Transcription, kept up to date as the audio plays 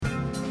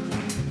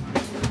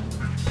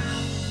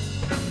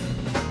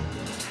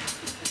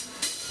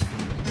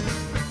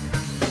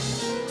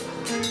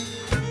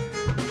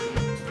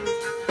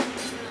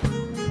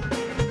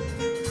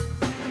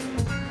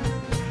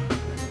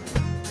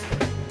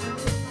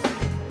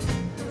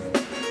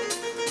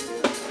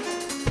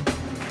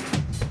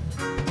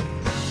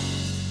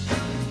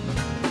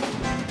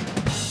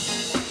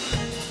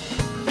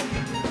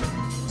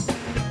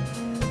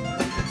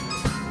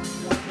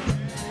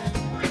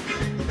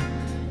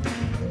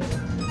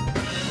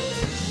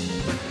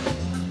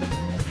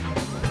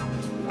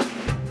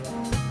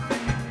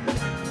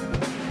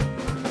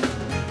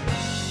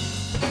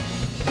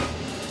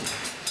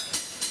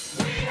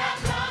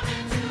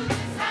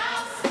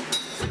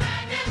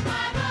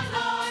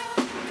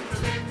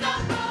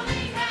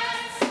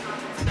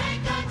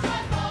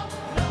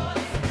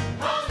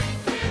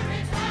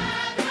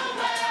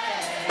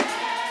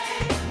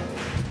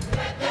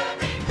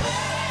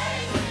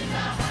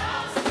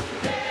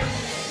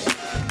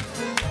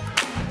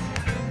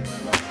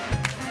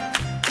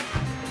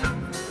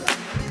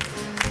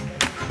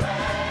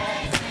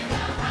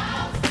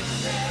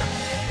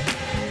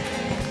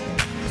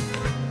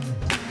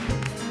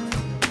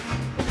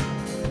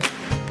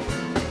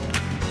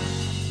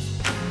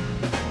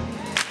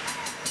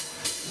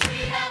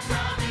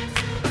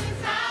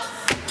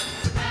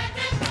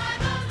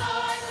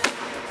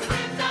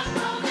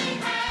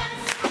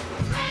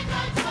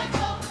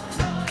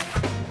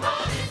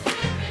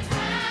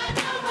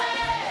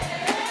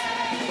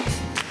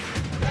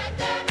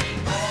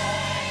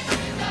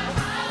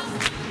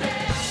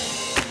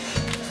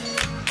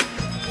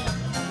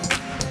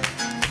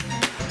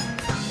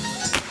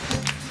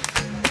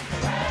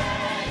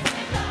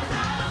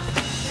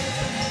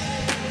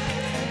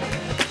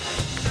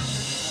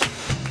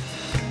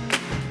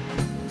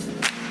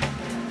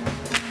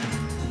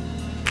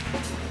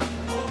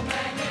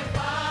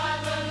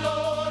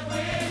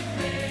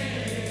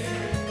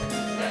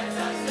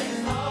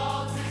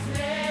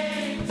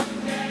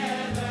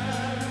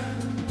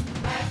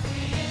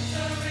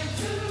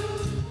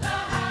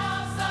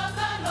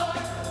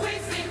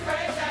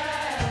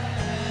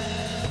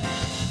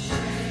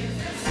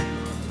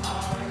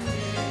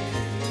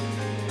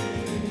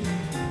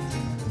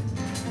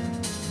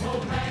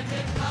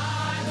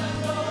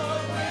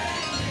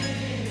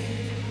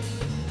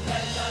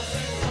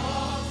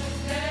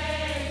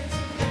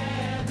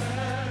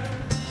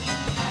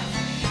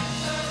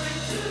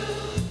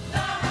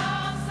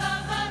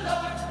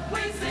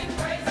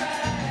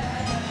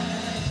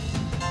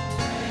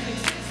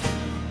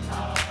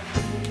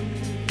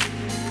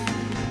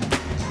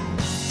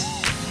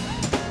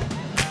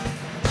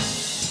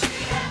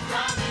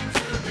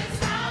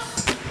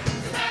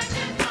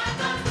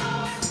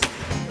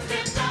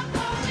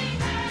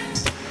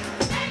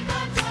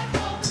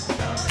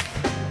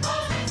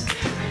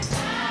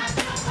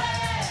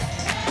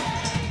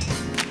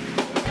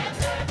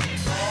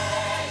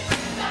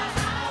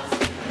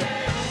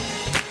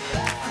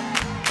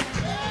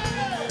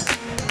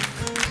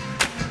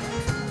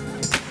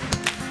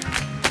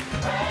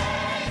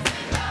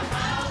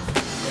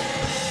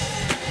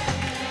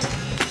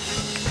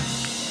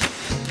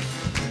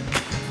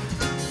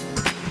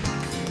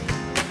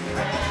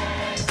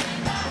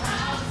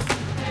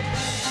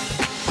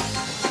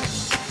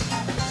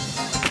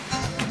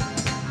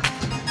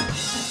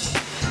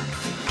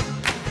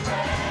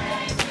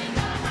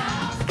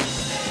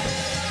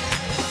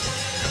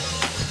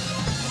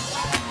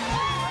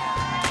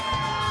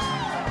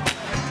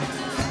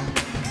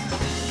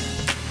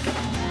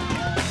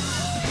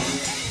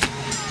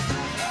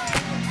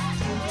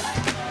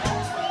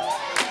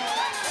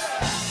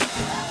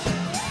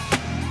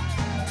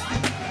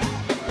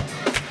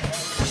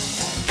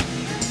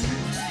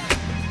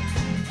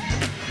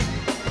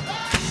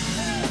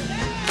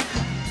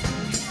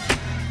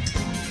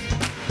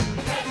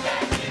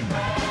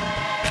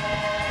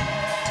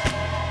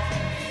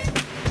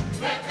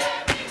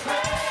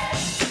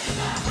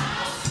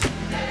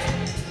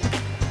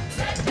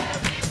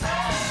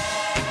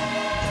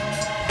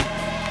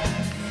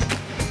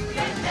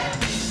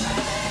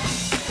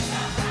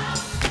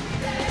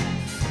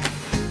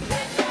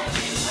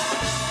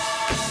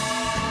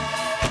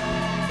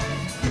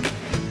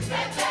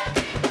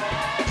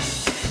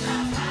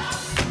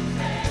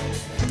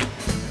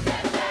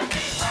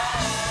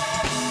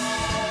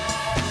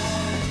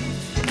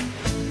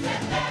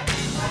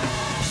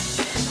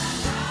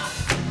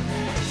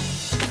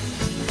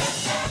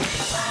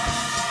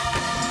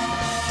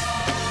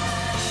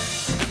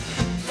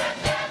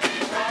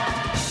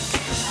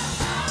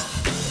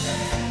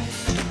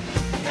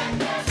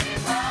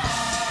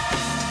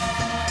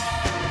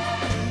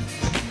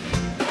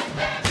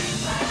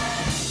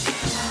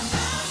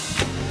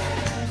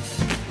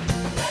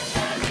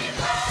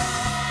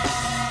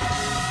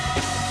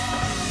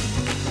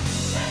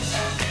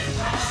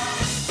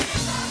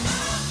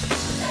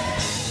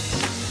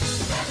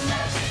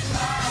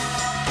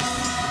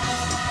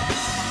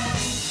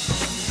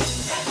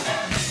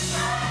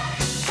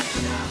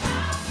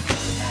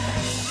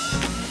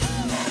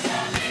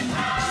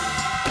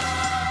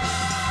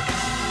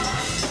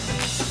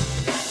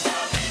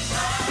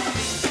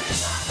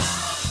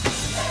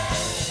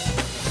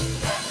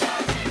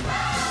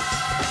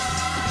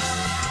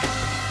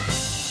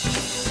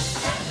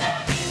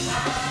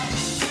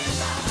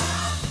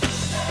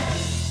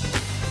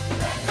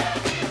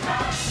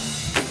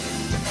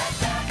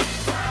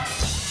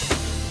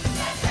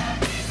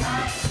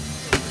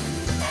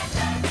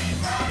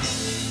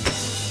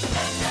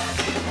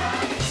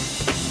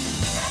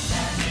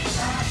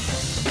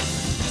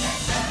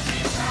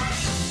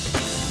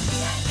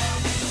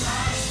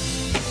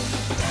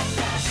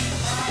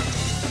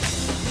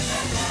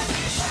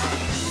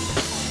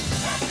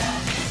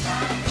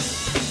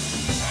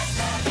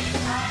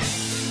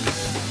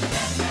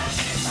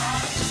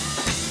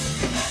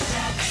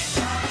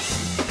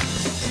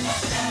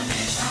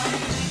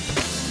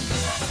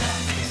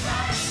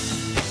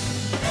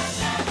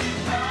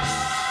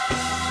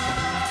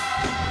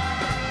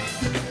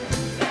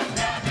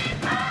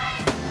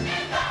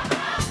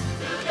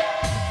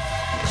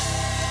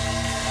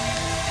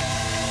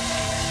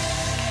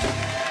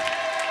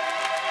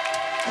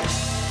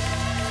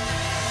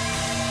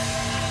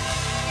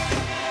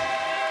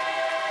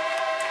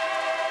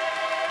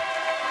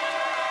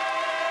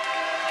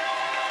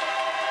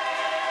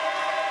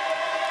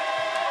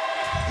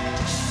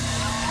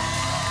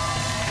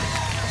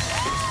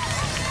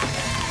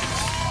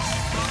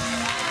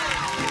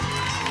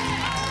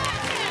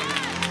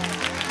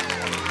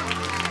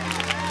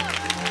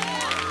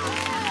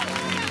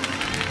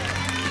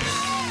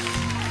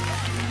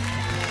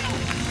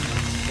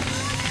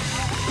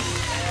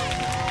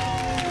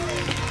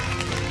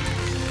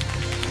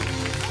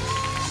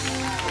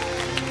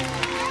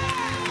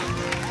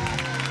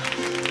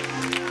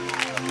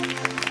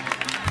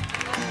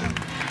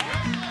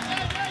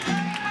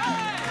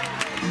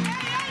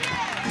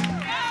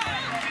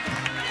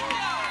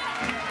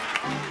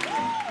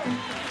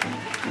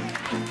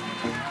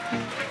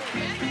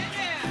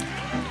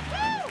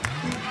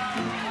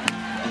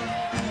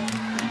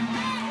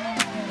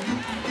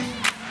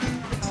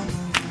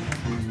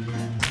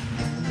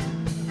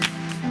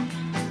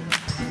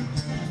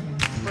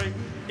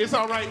It's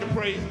all right to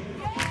praise.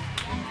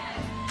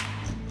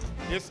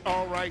 It's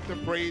all right to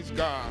praise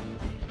God.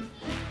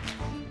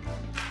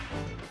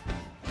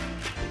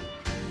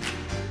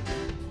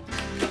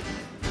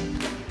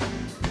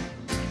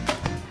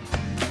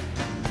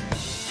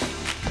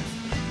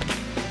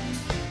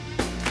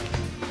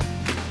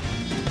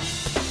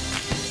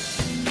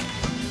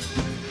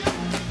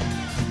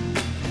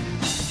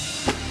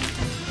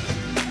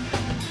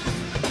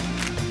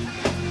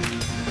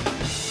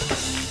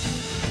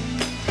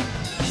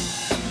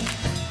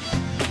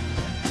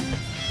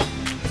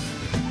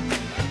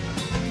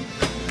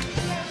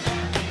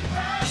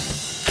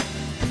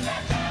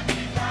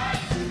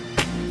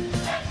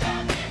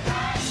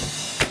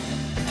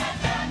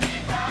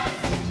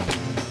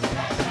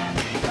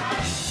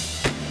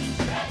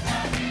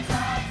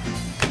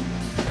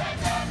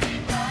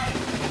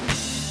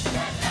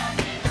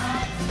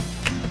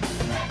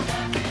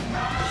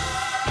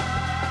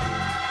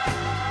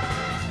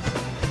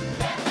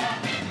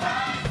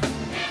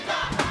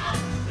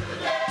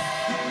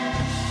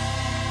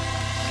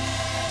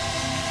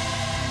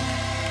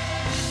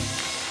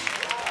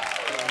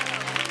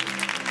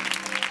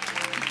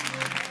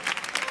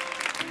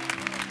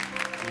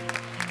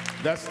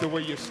 That's the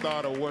way you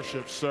start a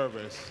worship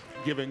service,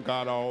 giving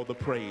God all the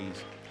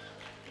praise.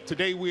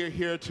 Today we are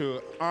here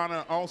to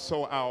honor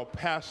also our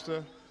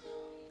pastor,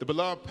 the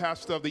beloved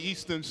pastor of the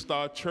Eastern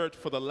Star Church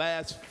for the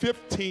last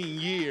 15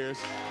 years.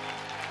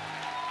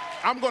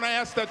 I'm going to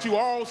ask that you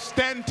all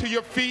stand to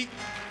your feet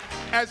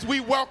as we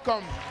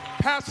welcome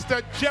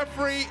Pastor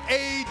Jeffrey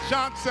A.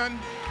 Johnson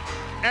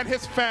and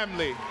his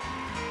family.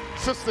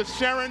 Sister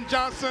Sharon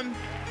Johnson,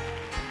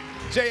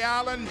 J.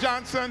 Allen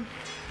Johnson,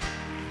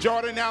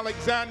 Jordan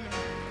Alexander,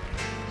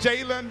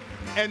 Jalen,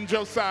 and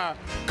Josiah.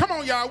 Come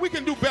on, y'all, we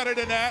can do better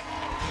than that.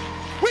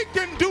 We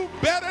can do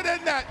better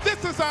than that.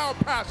 This is our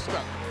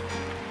pastor.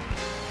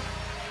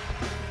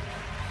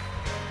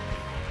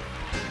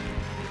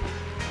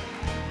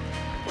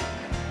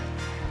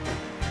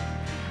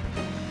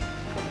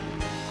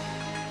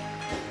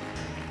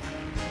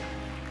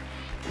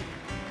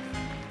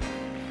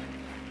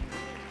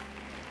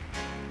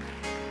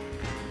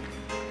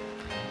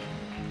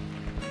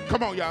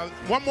 Come on, y'all.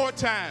 One more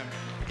time.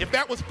 If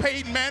that was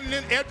Peyton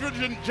Manning,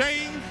 Edridge, and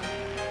James,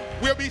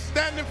 we'll be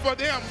standing for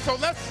them. So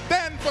let's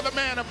stand for the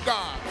man of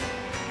God.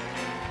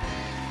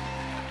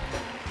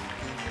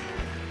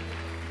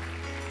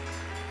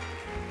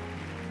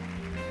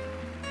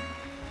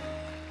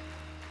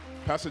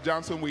 Pastor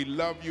Johnson, we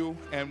love you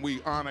and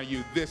we honor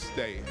you this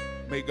day.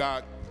 May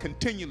God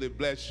continually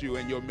bless you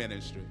in your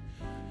ministry.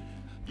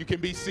 You can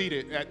be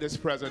seated at this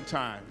present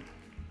time.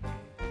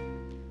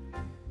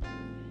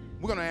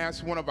 We're going to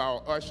ask one of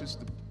our ushers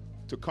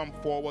to come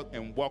forward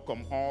and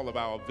welcome all of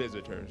our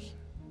visitors.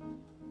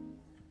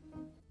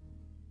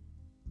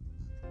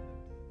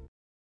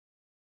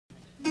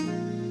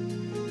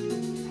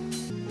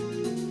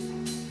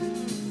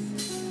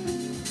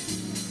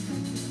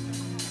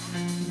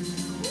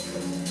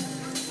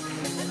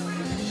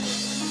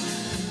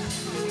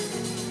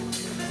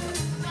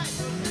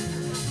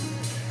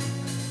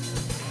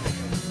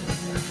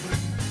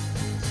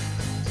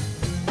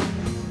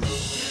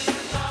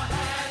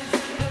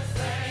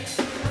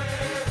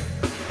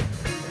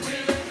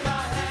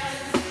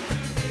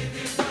 Give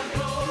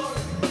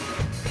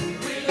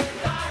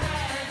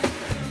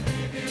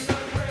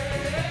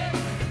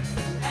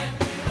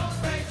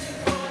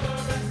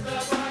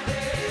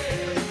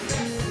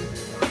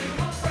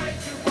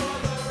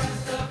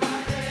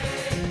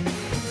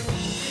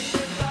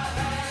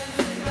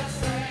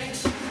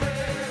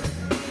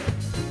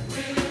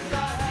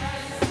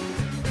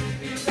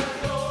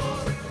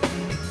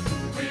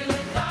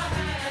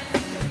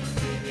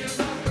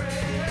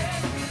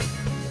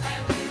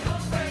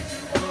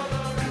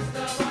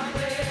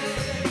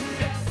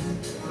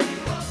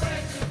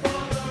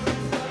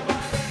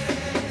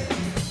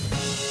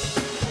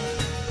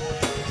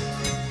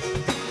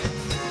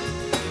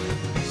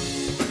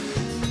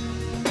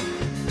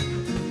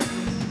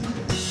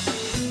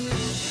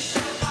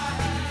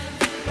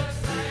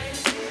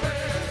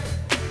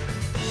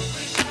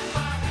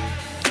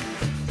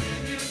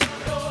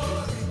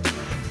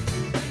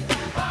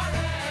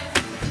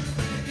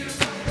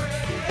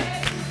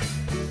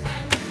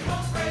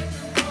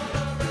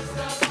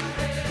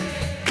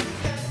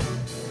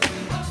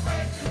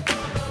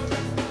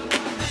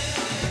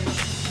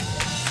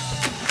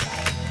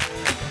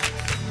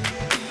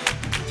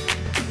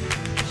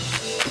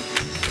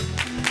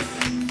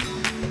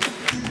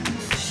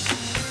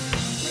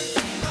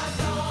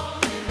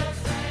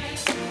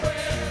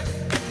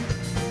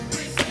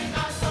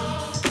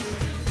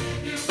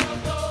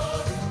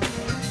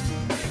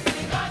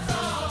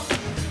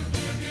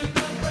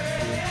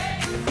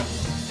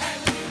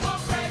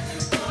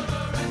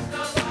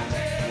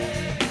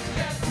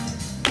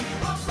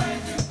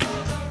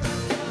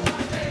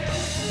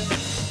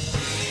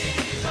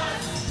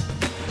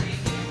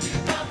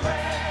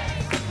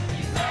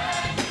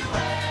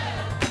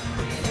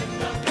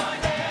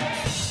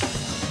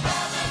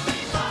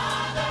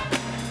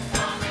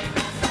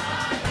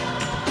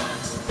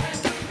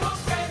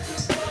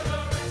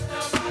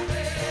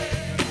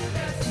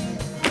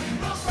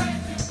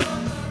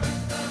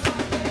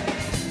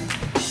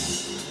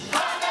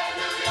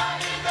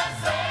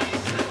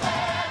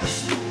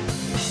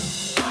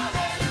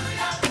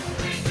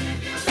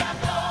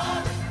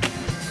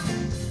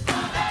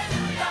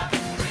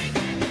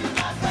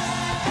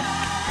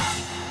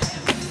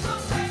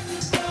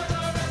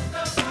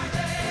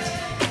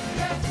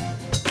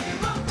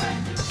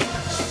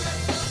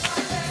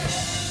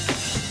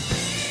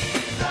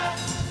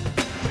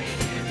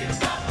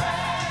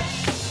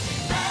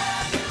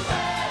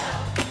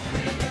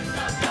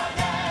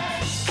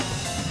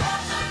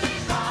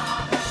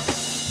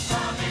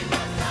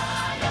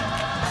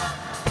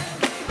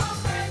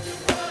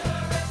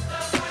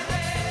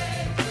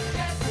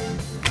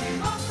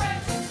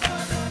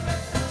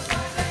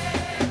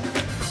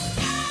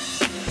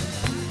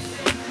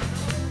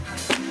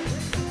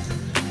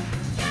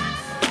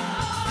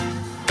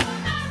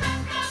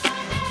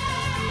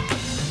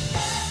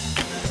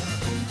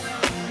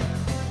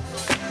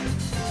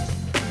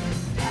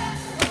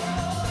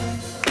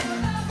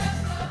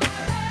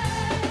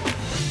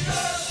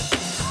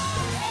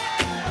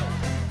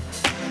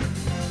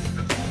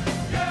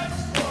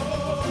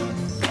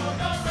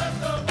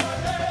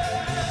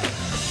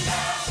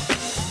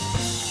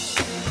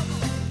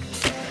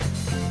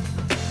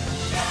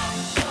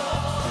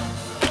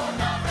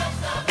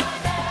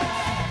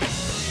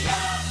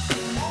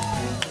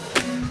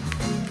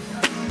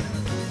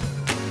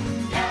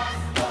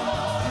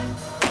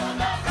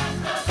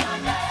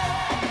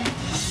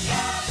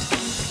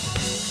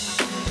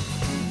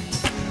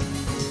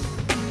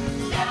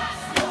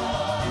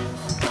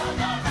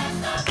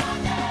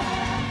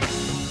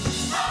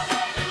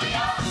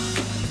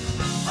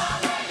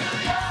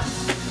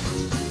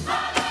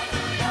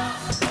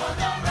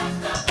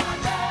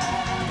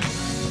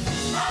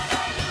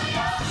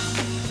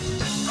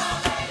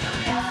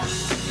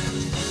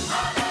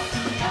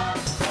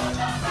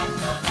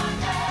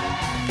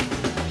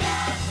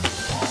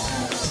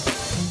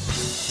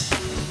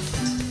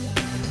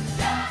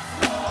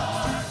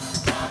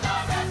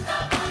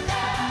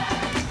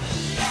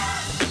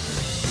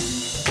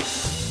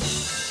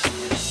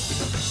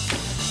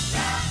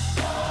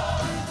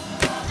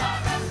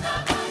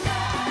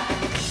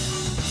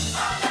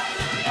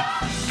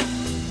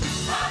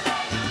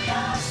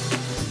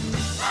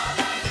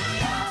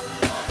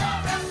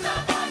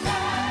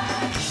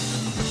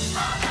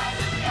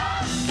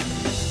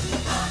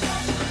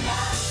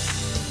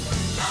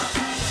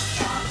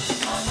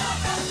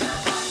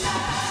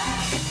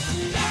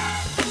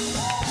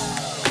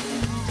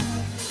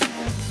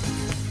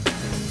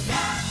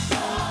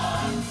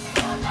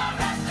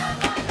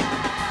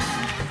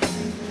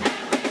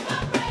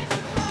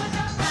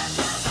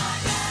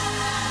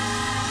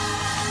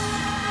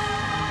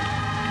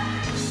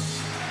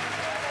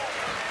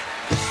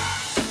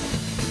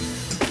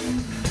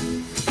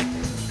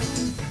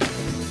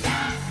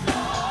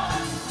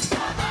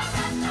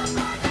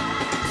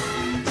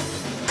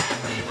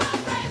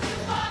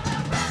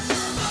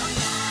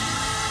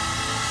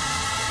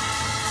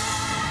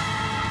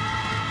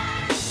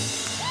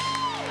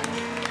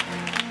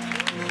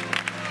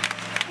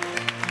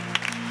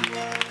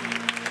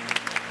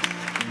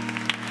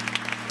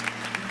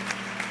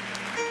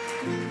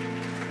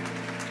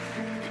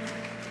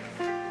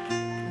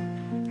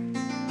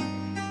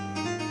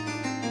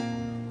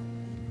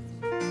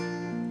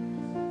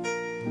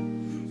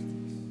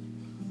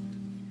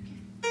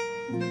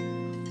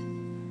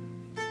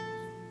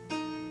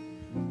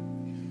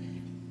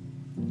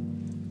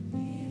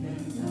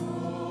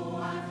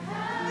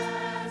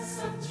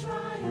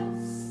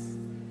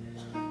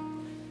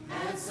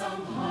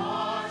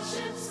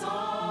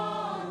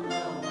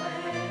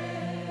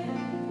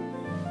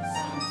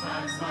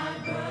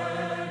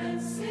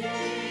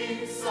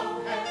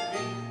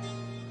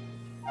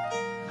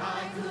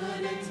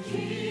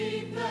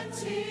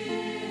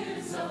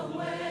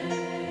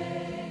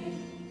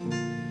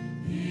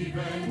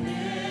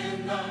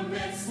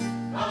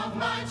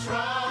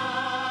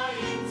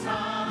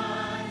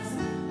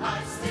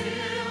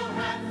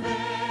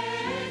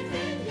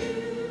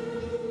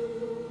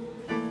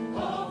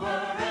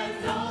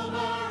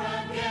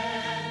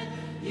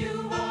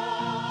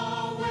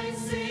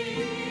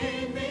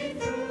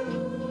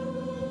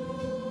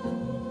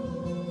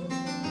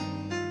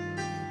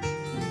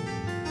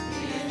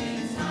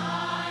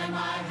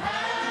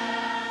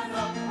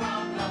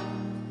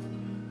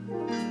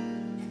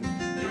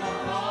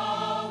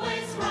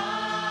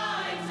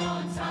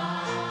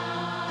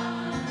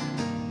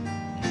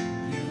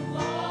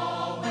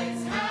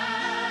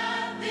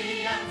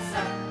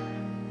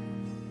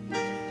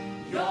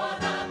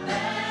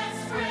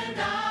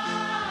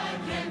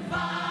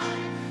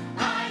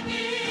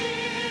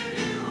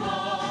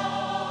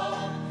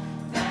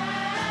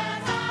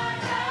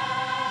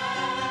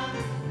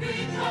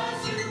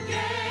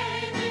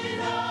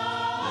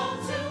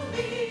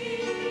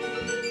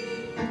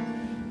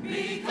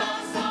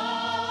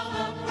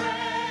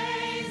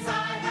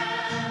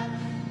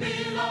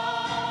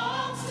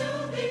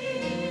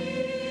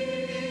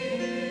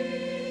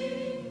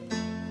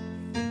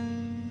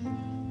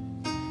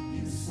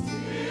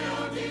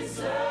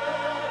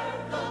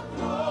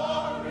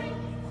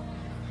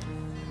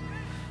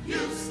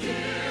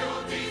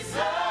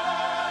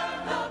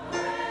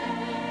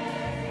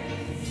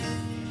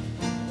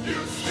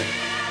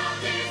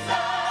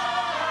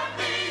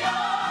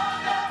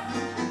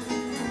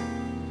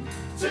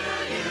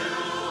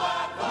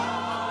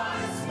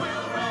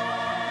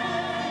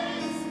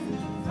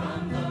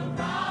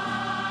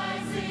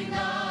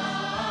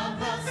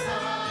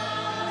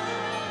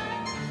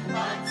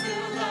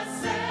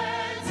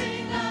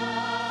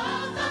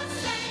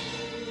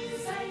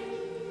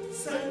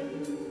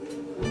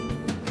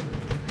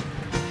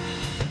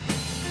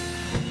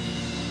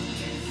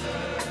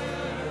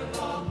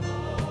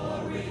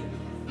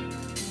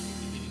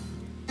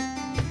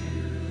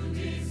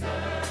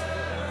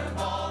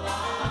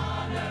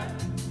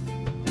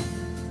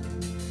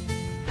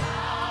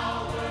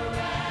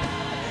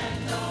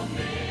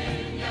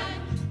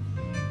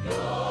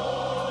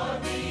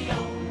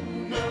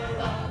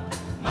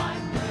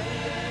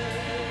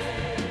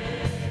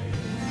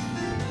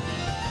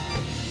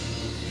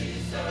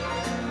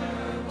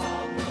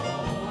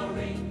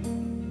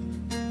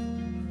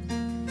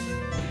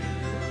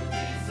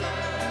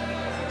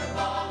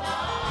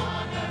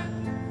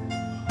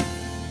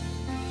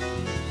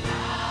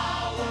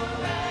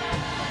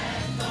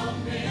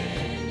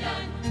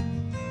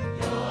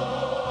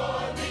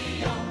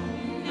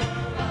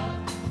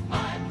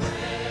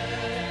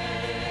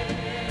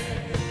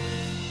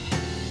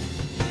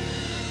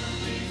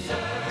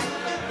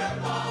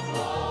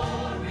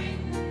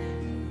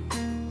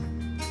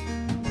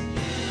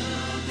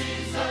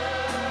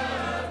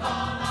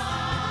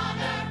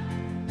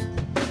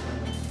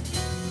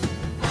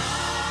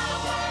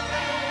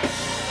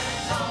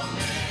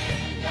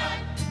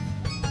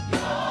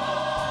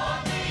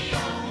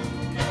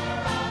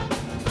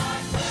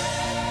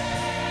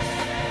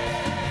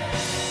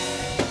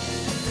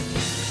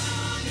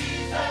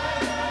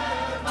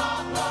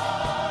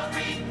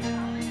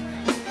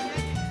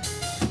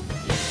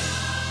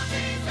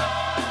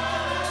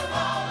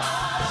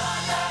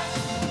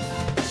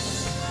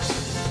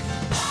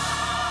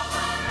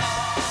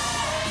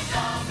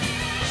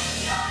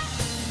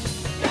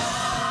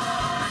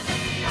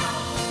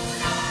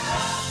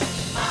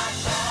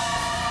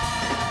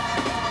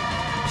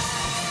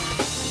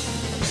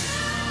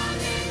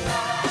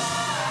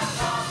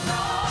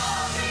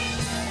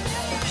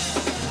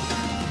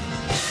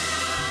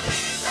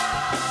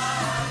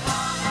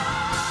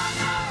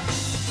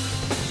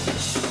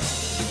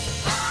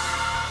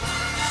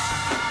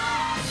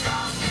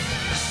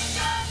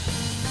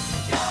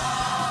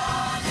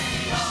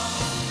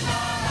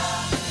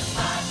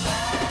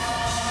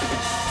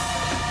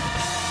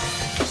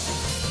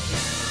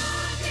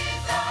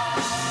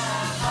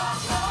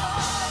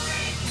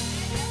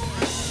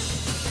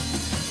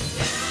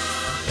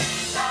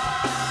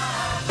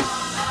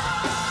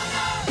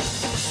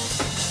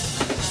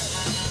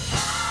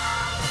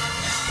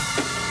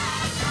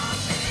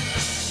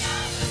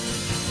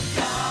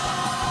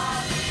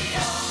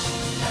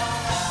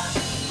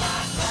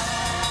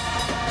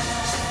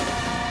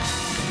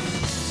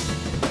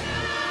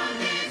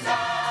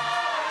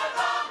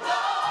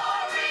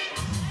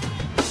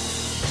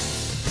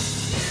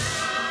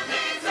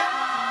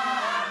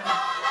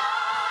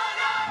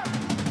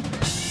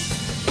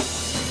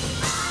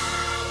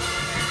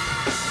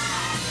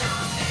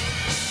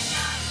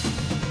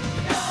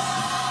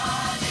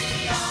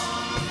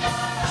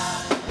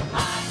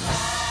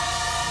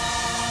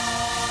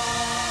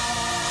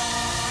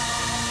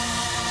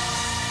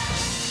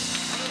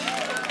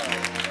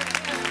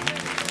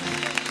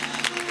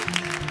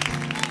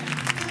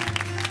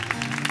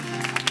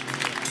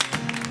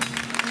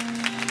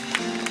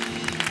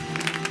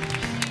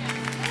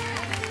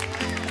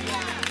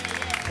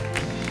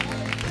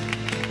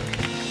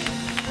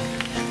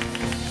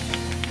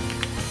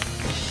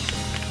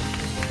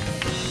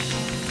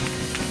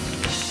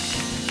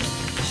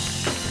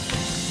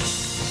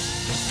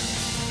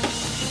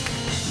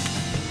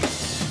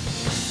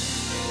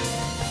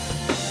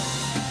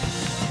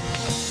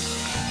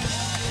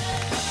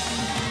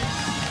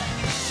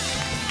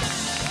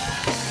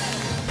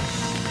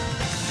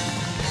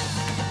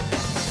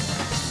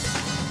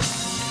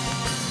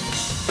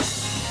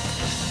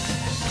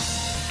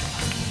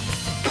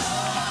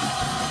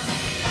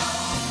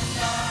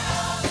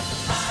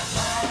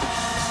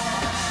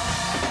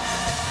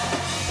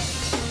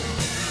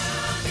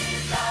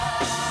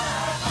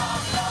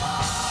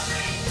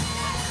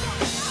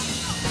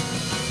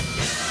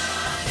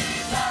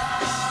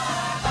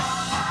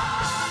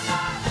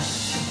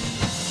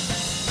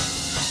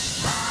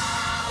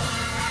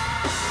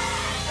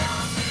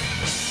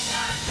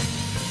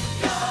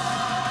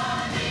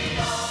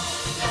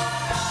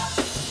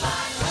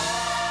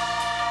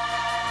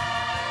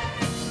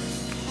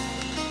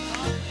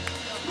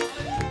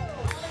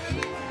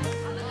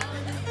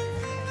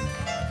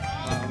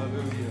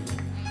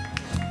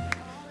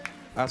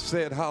I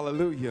said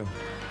hallelujah.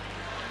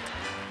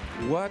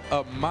 What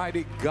a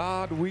mighty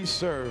God we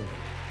serve.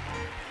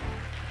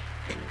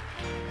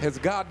 Has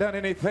God done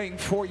anything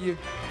for you?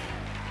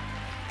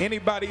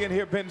 Anybody in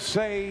here been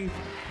saved?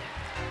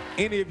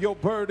 Any of your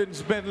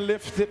burdens been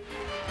lifted?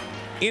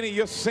 Any of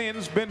your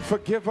sins been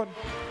forgiven?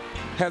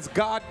 Has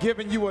God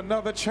given you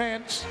another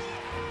chance?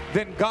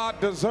 Then God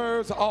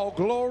deserves all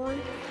glory.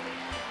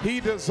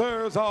 He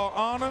deserves all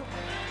honor,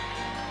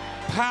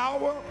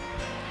 power,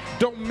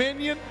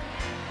 dominion.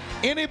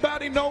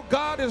 Anybody know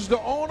God is the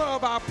owner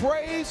of our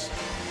praise?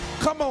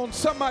 Come on,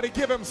 somebody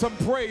give him some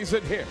praise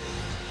in here.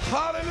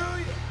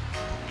 Hallelujah.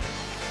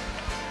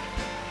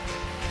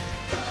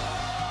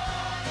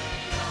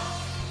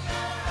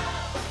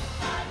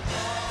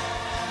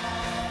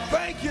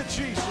 Thank you,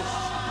 Jesus.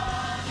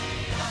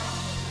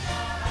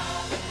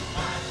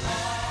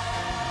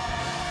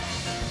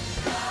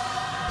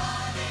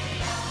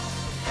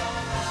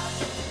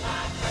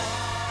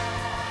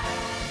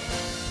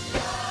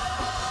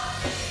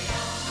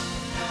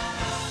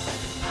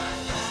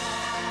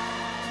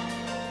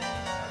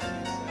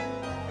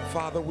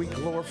 Father, we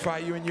glorify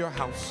you in your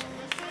house.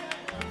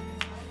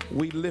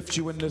 We lift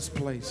you in this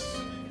place.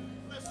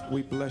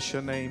 We bless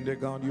your name, dear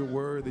God. You're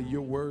worthy.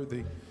 You're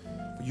worthy.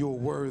 You're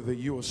worthy.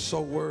 You are so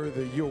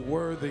worthy. You're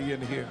worthy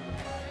in here.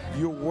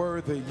 You're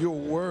worthy. You're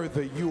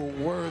worthy. You're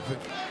worthy.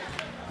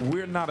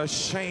 We're not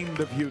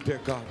ashamed of you,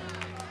 dear God.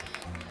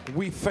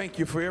 We thank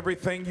you for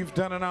everything you've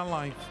done in our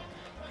life.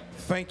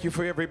 Thank you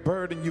for every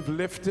burden you've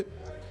lifted,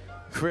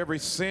 for every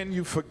sin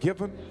you've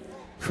forgiven,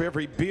 for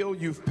every bill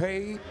you've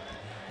paid,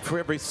 for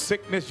every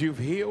sickness you've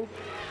healed,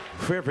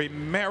 for every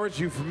marriage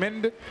you've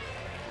mended.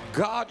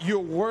 God, you're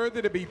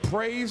worthy to be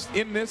praised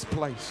in this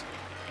place.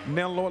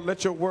 Now, Lord,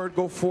 let your word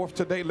go forth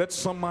today. Let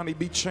somebody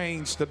be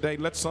changed today.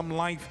 Let some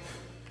life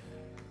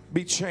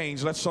be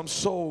changed. Let some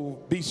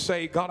soul be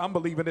saved. God, I'm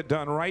believing it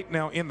done right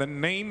now. In the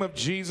name of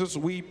Jesus,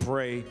 we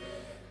pray.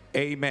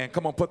 Amen.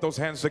 Come on, put those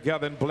hands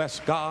together and bless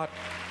God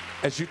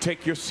as you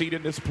take your seat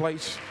in this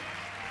place.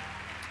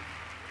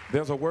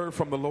 There's a word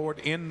from the Lord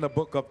in the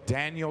book of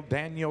Daniel,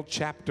 Daniel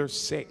chapter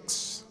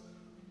 6.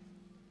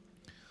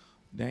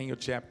 Daniel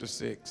chapter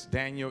 6.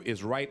 Daniel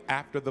is right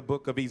after the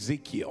book of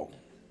Ezekiel.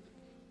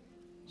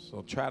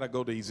 So try to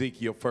go to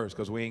Ezekiel first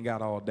because we ain't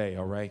got all day,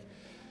 all right?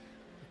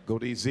 Go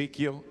to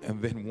Ezekiel,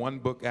 and then one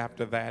book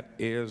after that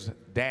is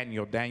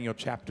Daniel, Daniel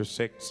chapter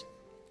 6.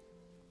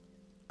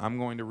 I'm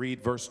going to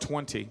read verse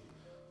 20,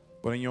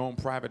 but in your own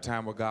private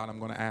time with God, I'm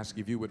going to ask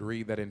if you would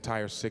read that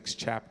entire 6th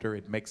chapter.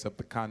 It makes up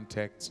the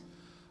context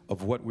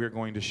of what we're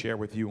going to share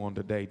with you on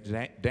today.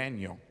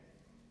 Daniel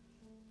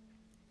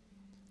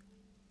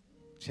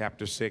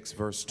chapter 6,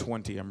 verse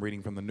 20. I'm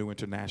reading from the New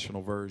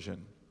International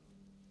Version.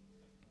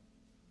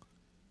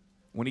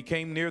 When he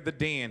came near the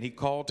den, he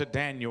called to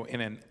Daniel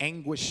in an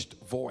anguished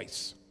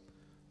voice.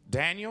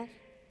 Daniel,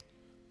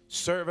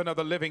 servant of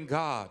the living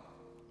God,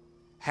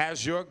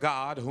 has your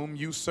God, whom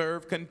you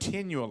serve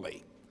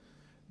continually,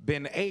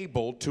 been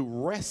able to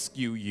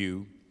rescue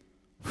you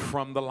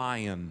from the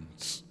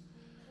lions?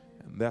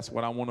 And that's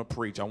what I want to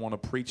preach. I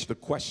want to preach the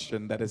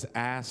question that is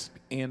asked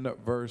in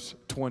verse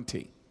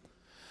 20.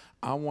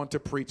 I want to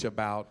preach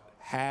about,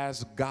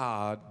 has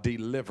God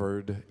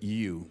delivered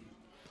you?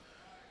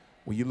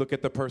 Will you look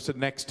at the person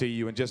next to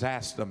you and just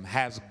ask them,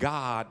 has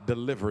God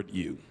delivered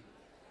you?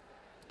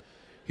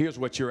 Here's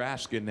what you're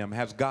asking them.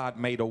 Has God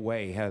made a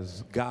way?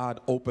 Has God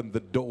opened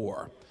the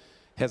door?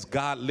 Has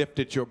God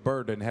lifted your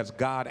burden? Has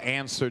God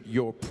answered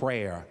your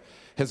prayer?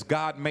 Has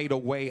God made a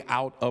way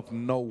out of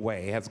no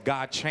way? Has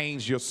God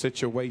changed your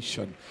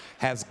situation?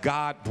 Has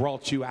God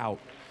brought you out?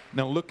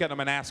 Now look at them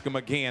and ask them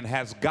again,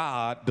 has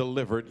God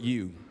delivered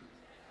you?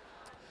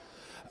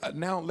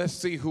 Now let's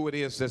see who it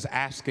is that's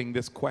asking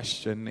this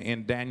question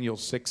in Daniel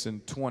 6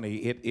 and 20.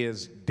 It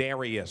is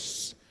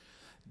Darius.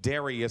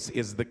 Darius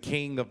is the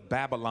king of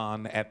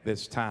Babylon at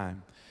this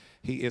time.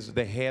 He is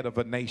the head of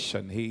a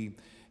nation. He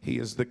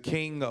is the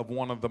king of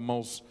one of the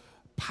most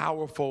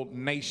powerful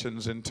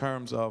nations in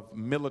terms of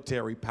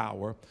military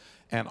power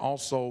and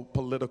also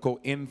political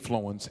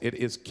influence. It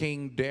is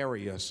King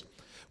Darius,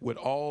 with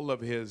all of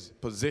his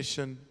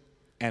position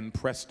and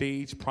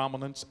prestige,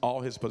 prominence, all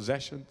his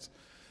possessions,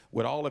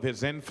 with all of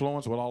his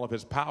influence, with all of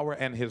his power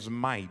and his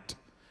might.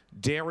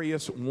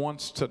 Darius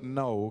wants to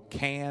know,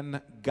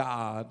 can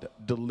God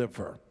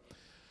deliver?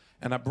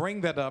 And I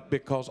bring that up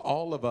because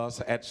all of us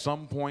at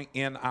some point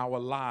in our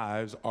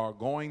lives are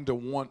going to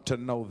want to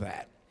know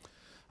that.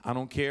 I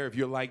don't care if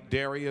you're like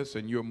Darius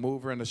and you're a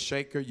mover and a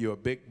shaker, you're a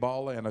big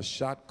baller and a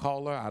shot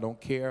caller. I don't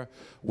care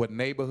what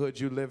neighborhood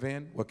you live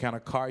in, what kind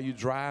of car you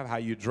drive, how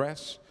you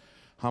dress,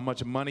 how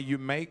much money you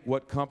make,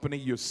 what company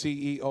you're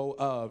CEO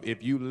of.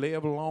 If you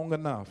live long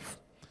enough,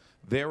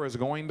 there is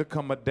going to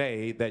come a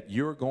day that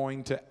you're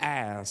going to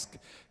ask,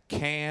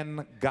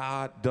 can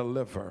God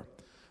deliver?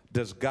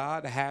 Does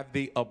God have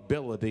the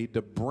ability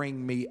to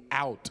bring me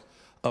out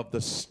of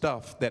the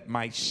stuff that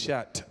might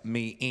shut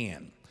me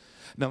in?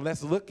 Now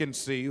let's look and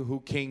see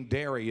who King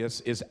Darius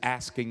is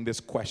asking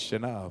this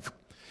question of.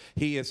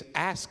 He is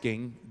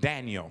asking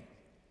Daniel.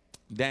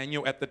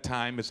 Daniel at the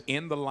time is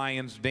in the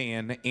lion's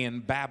den in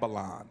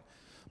Babylon.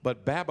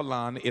 But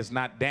Babylon is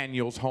not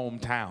Daniel's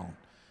hometown.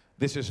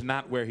 This is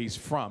not where he's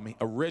from.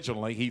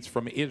 Originally, he's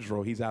from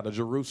Israel. He's out of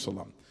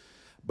Jerusalem.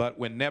 But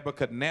when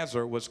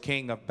Nebuchadnezzar was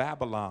king of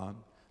Babylon,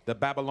 the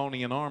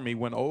Babylonian army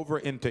went over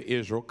into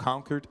Israel,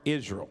 conquered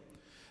Israel,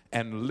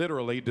 and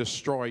literally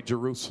destroyed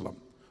Jerusalem,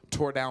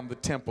 tore down the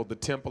temple. The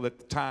temple at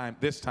the time,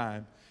 this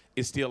time,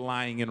 is still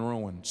lying in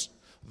ruins.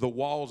 The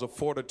walls of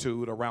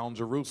fortitude around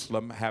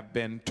Jerusalem have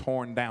been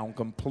torn down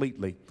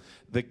completely.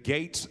 The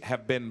gates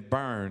have been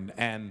burned,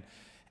 and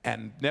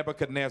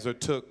Nebuchadnezzar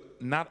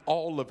took not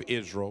all of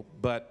Israel,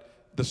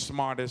 but the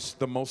smartest,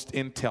 the most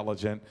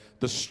intelligent,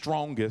 the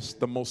strongest,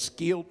 the most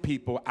skilled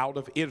people out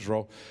of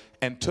Israel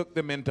and took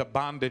them into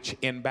bondage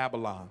in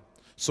Babylon.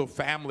 So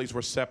families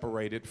were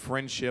separated,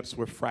 friendships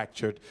were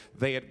fractured.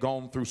 They had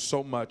gone through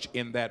so much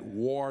in that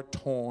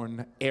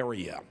war-torn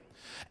area.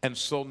 And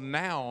so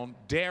now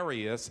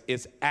Darius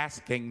is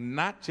asking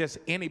not just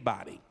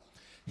anybody,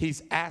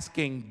 he's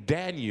asking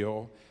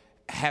Daniel,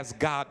 has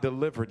God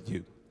delivered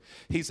you?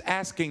 He's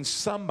asking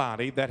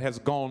somebody that has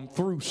gone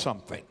through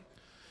something,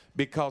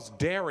 because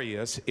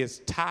Darius is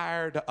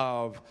tired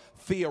of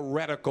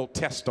theoretical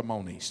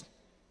testimonies.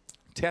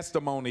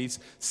 Testimonies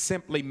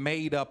simply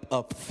made up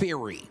of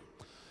theory.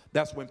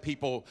 That's when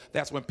people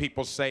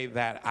say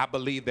that I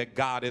believe that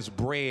God is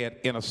bread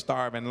in a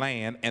starving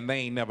land and they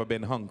ain't never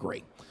been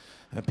hungry.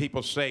 And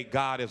people say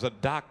God is a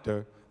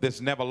doctor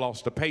that's never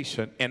lost a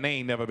patient and they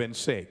ain't never been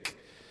sick.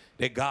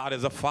 That God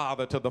is a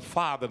father to the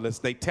fatherless.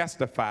 They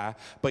testify,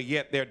 but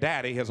yet their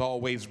daddy has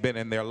always been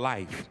in their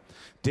life.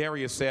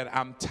 Darius said,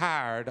 I'm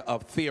tired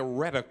of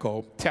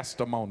theoretical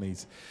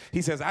testimonies.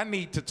 He says, I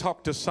need to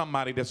talk to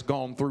somebody that's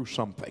gone through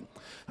something.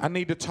 I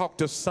need to talk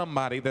to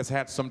somebody that's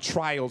had some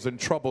trials and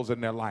troubles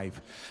in their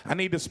life. I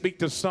need to speak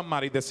to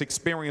somebody that's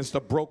experienced a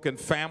broken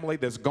family,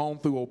 that's gone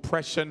through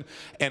oppression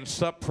and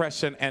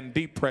suppression and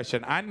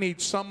depression. I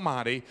need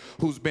somebody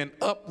who's been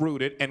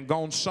uprooted and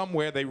gone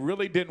somewhere they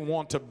really didn't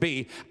want to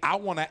be. I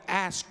want to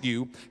ask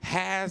you,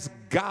 has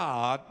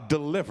God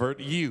delivered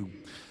you?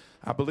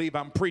 I believe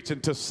I'm preaching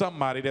to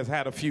somebody that's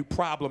had a few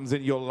problems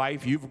in your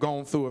life. You've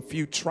gone through a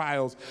few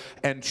trials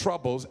and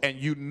troubles, and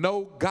you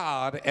know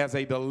God as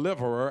a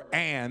deliverer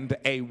and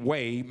a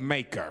way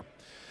maker.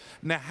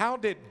 Now, how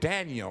did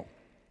Daniel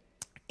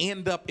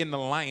end up in the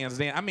lion's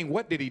den? I mean,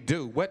 what did he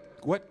do?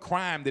 What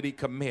crime did he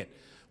commit?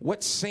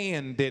 What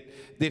sin did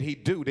he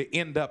do to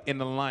end up in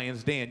the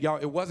lion's den? Y'all,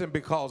 it wasn't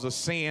because of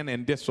sin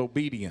and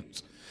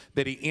disobedience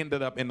that he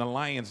ended up in the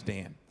lion's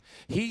den.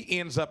 He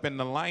ends up in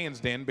the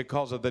lion's den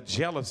because of the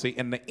jealousy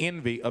and the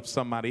envy of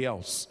somebody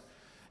else.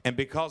 And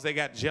because they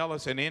got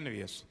jealous and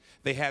envious,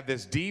 they had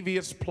this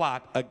devious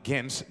plot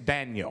against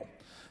Daniel.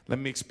 Let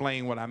me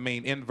explain what I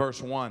mean. In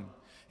verse 1,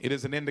 it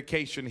is an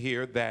indication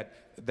here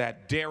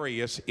that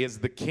Darius is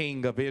the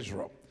king of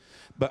Israel,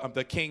 but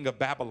the king of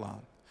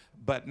Babylon.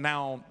 But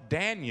now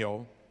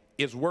Daniel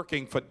is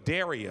working for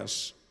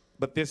Darius,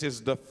 but this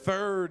is the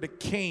third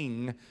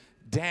king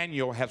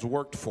Daniel has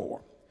worked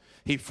for.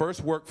 He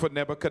first worked for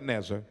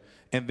Nebuchadnezzar,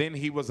 and then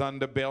he was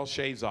under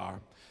Belshazzar,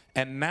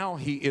 and now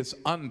he is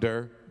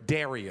under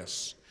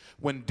Darius.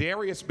 When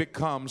Darius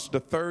becomes the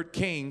third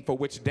king for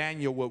which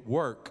Daniel would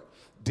work,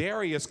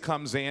 Darius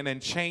comes in and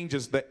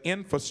changes the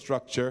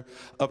infrastructure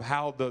of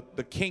how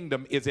the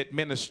kingdom is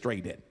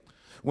administrated.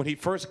 When he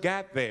first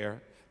got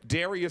there,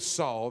 Darius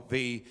saw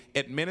the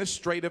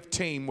administrative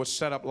team was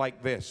set up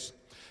like this.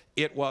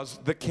 It was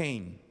the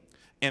king,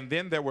 and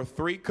then there were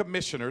 3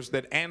 commissioners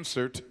that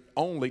answered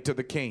only to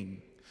the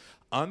king.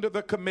 Under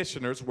the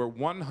commissioners were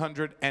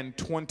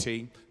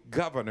 120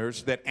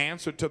 governors that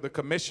answered to the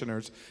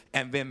commissioners,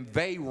 and then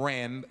they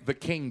ran the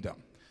kingdom.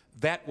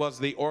 That was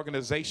the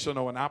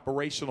organizational and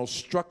operational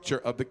structure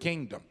of the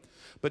kingdom.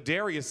 But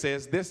Darius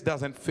says, this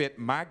doesn't fit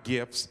my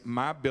gifts,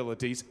 my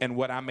abilities, and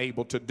what I'm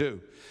able to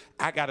do.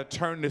 I got to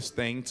turn this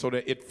thing so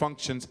that it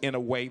functions in a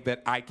way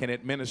that I can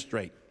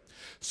administrate.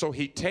 So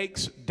he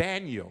takes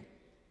Daniel,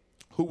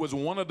 who was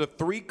one of the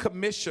 3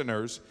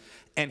 commissioners,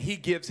 and he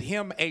gives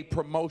him a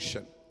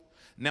promotion.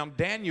 Now,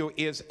 Daniel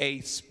is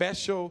a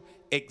special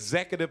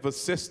executive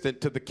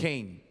assistant to the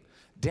king.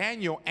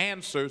 Daniel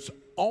answers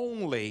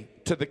only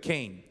to the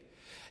king.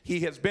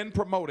 He has been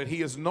promoted.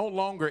 He is no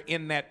longer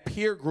in that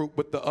peer group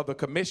with the other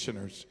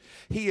commissioners.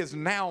 He is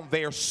now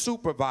their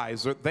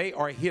supervisor. They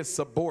are his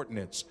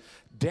subordinates.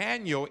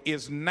 Daniel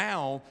is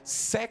now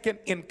second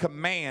in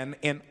command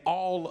in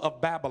all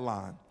of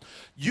Babylon.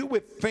 You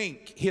would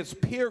think his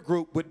peer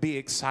group would be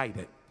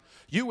excited.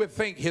 You would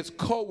think his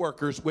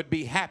co-workers would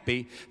be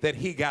happy that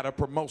he got a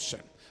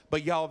promotion.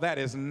 But y'all, that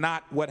is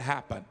not what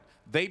happened.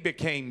 They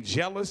became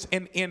jealous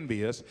and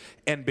envious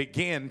and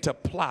began to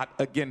plot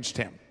against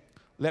him.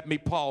 Let me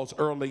pause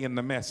early in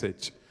the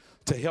message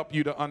to help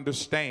you to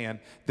understand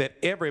that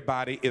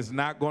everybody is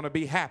not going to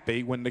be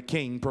happy when the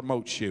king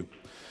promotes you.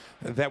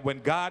 That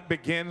when God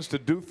begins to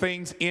do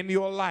things in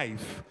your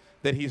life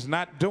that he's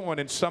not doing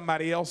in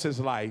somebody else's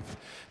life,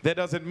 that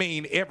doesn't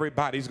mean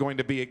everybody's going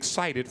to be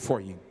excited for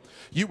you.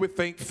 You would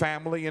think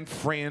family and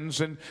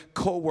friends and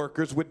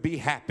co-workers would be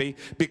happy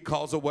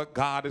because of what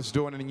God is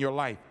doing in your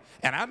life.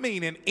 And I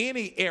mean in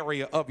any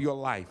area of your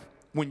life.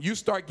 When you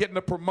start getting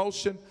a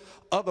promotion,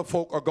 other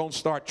folk are going to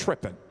start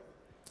tripping.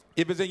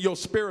 If it's in your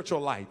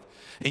spiritual life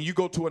and you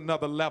go to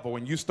another level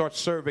and you start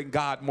serving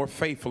God more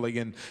faithfully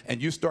and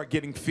you start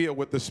getting filled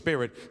with the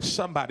Spirit,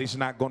 somebody's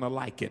not going to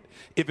like it.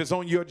 If it's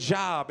on your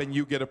job and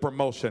you get a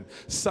promotion,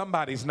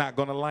 somebody's not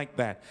going to like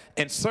that.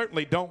 And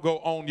certainly don't go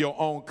own your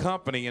own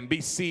company and be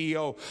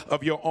CEO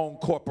of your own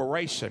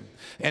corporation.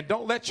 And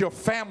don't let your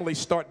family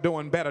start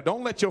doing better.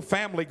 Don't let your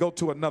family go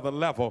to another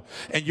level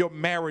and your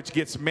marriage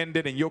gets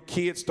mended and your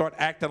kids start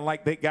acting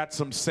like they got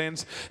some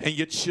sense and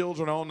your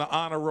children are on the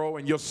honor roll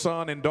and your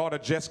son and daughter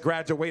just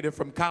graduated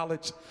from college.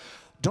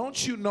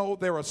 Don't you know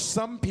there are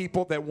some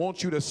people that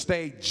want you to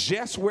stay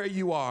just where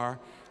you are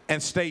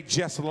and stay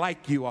just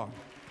like you are.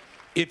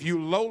 If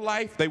you low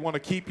life, they want to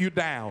keep you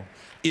down.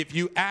 If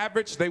you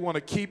average, they want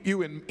to keep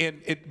you in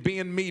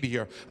being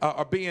mediocre.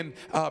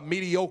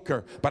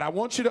 But I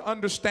want you to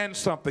understand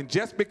something.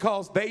 Just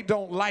because they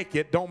don't like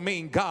it don't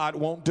mean God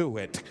won't do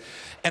it.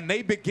 And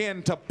they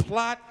begin to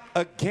plot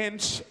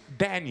against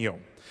Daniel.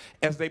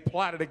 As they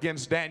plotted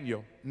against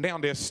Daniel, now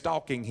they're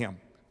stalking him.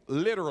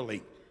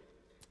 Literally,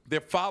 they're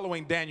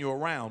following Daniel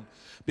around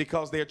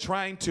because they're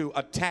trying to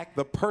attack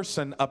the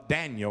person of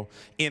Daniel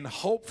in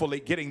hopefully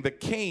getting the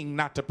king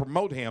not to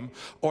promote him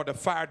or to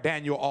fire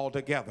Daniel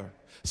altogether.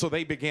 So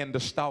they began to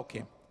stalk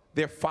him.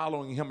 They're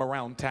following him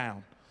around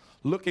town,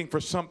 looking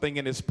for something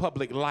in his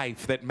public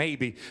life that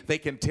maybe they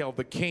can tell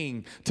the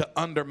king to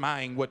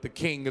undermine what the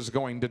king is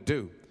going to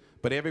do.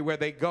 But everywhere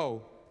they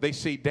go, they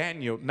see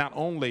Daniel not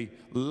only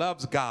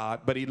loves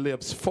God, but he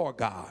lives for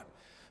God.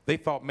 They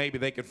thought maybe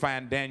they could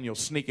find Daniel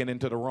sneaking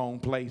into the wrong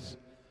place,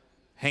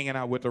 hanging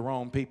out with the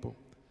wrong people,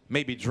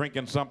 maybe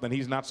drinking something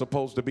he's not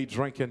supposed to be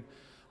drinking,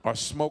 or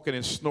smoking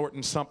and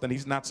snorting something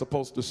he's not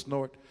supposed to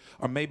snort,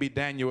 or maybe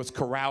Daniel is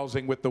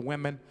carousing with the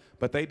women,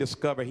 but they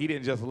discover he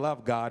didn't just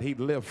love God, he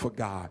lived for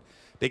God.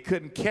 They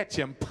couldn't catch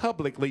him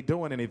publicly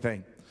doing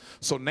anything.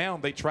 So now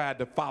they tried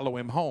to follow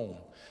him home.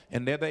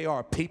 And there they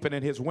are, peeping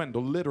in his window,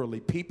 literally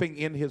peeping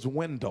in his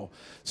window,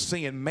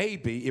 seeing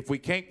maybe if we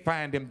can't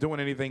find him doing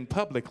anything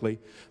publicly,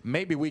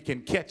 maybe we can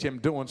catch him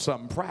doing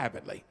something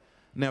privately.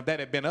 Now, if that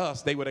had been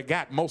us, they would have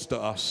got most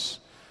of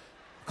us,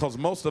 because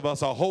most of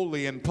us are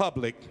holy in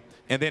public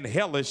and then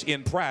hellish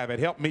in private.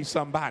 Help me,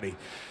 somebody.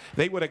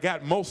 They would have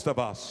got most of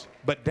us.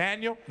 But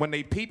Daniel, when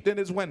they peeped in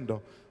his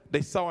window,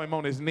 they saw him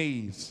on his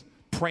knees,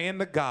 praying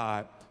to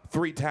God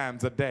 3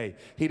 times a day.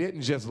 He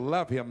didn't just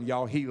love him,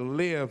 y'all. He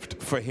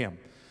lived for him.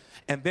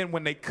 And then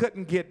when they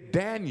couldn't get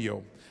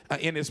Daniel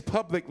in his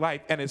public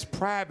life and his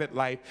private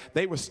life,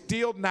 they were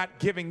still not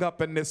giving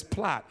up in this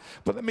plot.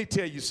 But let me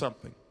tell you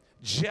something.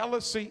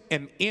 Jealousy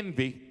and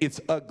envy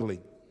is ugly.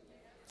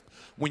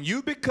 When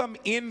you become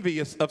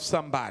envious of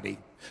somebody,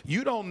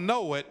 you don't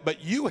know it,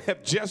 but you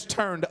have just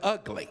turned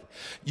ugly.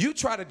 You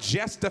try to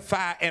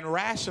justify and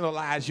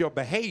rationalize your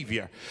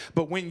behavior.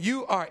 But when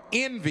you are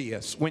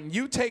envious, when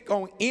you take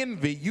on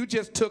envy, you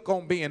just took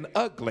on being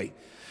ugly.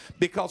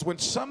 Because when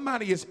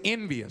somebody is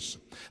envious,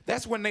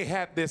 that's when they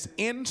have this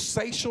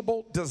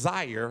insatiable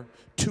desire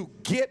to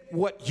get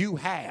what you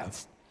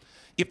have.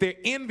 If they're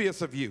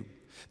envious of you,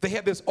 they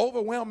have this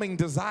overwhelming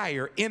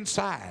desire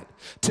inside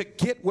to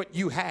get what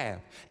you have.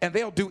 And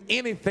they'll do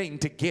anything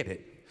to get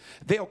it.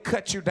 They'll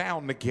cut you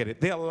down to get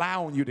it. They'll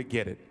allow you to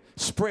get it.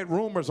 Spread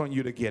rumors on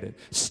you to get it.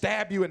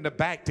 Stab you in the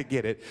back to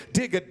get it.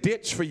 Dig a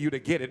ditch for you to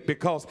get it,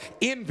 because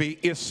envy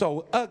is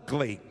so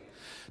ugly.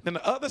 Then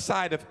the other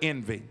side of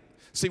envy,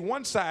 see,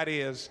 one side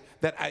is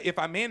that if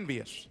I'm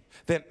envious,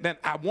 then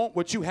I want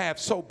what you have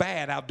so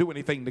bad I'll do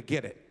anything to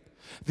get it.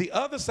 The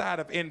other side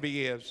of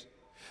envy is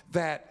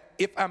that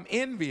if I'm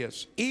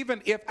envious,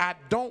 even if I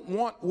don't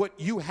want what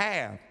you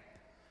have,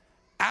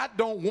 I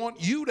don't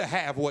want you to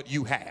have what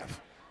you have.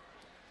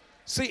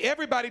 See,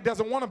 everybody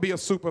doesn't want to be a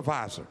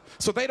supervisor,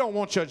 so they don't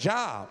want your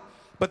job,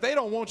 but they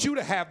don't want you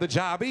to have the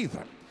job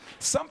either.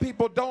 Some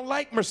people don't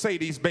like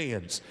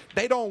Mercedes-Benz.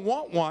 They don't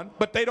want one,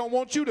 but they don't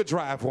want you to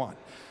drive one.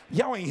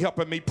 Y'all ain't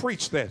helping me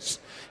preach this.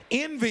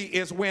 Envy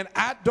is when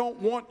I don't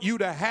want you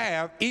to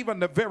have even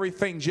the very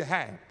things you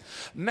have.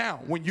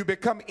 Now, when you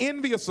become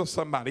envious of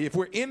somebody, if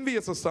we're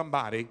envious of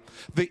somebody,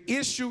 the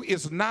issue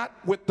is not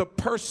with the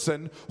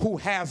person who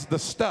has the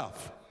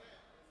stuff.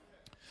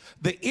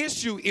 The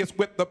issue is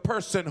with the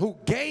person who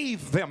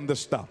gave them the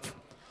stuff.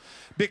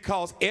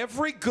 Because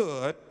every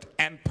good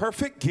and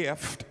perfect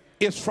gift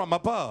is from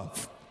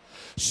above.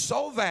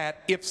 So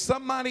that if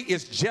somebody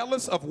is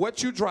jealous of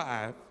what you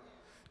drive,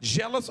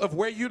 jealous of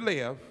where you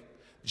live,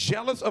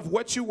 jealous of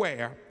what you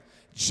wear,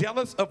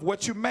 jealous of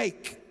what you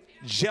make,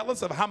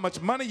 jealous of how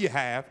much money you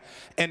have,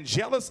 and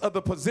jealous of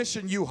the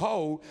position you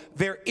hold,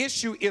 their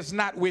issue is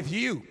not with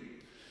you.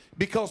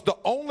 Because the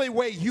only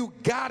way you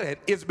got it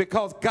is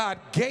because God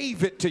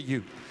gave it to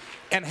you.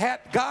 And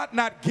had God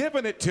not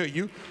given it to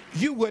you,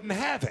 you wouldn't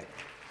have it.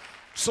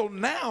 So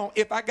now,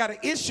 if I got an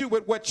issue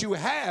with what you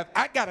have,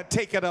 I got to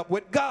take it up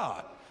with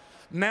God.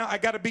 Now I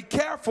got to be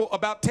careful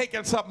about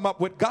taking something up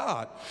with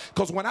God,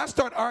 because when I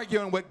start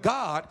arguing with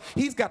God,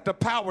 he's got the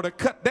power to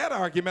cut that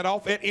argument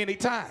off at any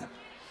time.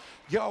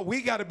 Y'all,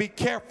 we got to be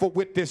careful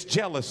with this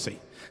jealousy.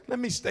 Let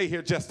me stay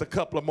here just a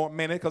couple of more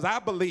minutes, because I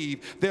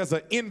believe there's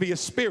an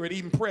envious spirit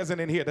even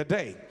present in here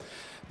today.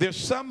 There's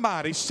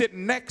somebody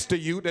sitting next to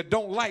you that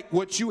don't like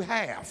what you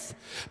have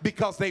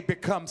because they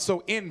become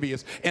so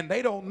envious, and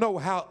they don't know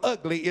how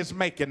ugly it's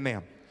making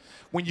them.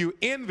 When you're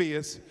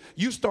envious,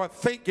 you start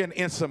thinking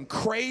in some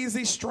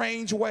crazy,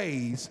 strange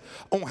ways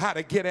on how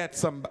to get at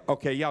some,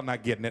 okay, y'all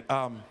not getting it.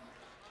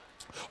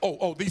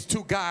 These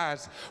two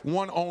guys,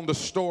 one owned the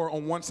store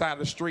on one side of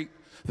the street,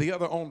 the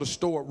other owned the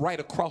store right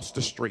across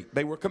the street.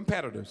 They were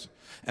competitors,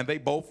 and they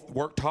both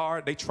worked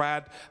hard. They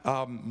tried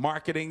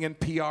marketing and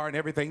PR and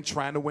everything,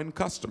 trying to win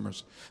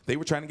customers. They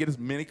were trying to get as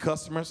many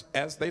customers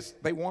as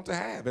they want to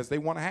have,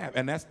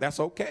 and that's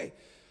okay.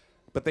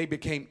 but they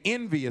became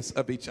envious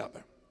of each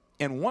other.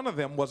 And one of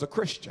them was a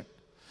Christian.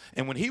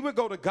 And when he would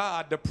go to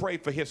God to pray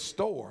for his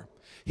store,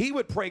 he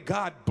would pray,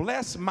 God,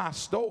 bless my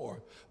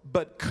store,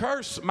 but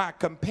curse my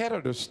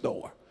competitor's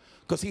store.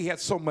 Because he had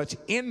so much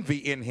envy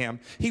in him.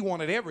 He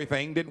wanted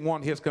everything, didn't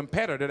want his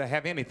competitor to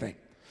have anything.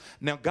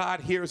 Now,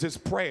 God hears his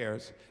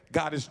prayers.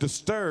 God is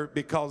disturbed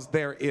because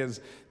there's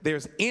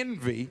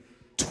envy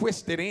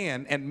twisted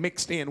in and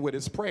mixed in with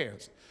his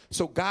prayers.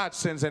 So God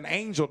sends an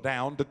angel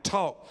down to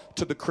talk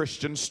to the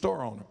Christian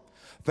store owner.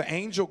 The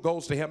angel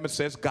goes to him and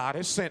says, God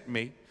has sent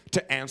me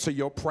to answer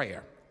your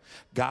prayer.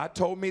 God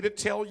told me to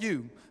tell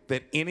you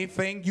that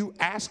anything you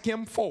ask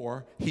him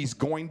for, he's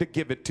going to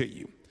give it to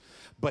you.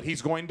 But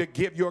he's going to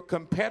give your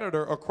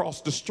competitor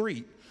across the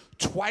street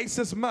twice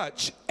as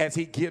much as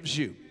he gives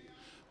you.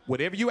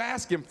 Whatever you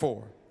ask him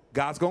for,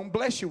 God's going to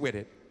bless you with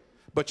it.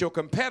 But your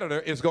competitor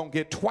is going to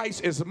get twice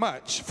as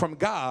much from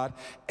God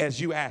as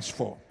you asked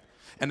for.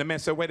 And the man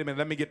said, wait a minute,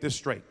 let me get this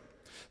straight.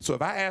 So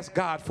if I ask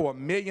God for $1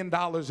 million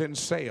in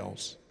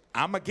sales,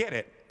 I'm going to get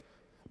it.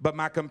 But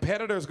my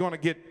competitor is going to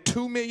get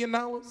 $2 million?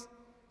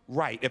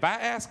 Right. If I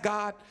ask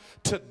God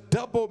to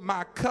double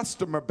my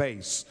customer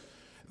base,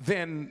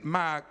 then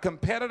my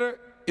competitor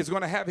is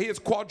going to have his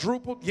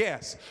quadrupled?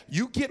 Yes.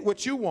 You get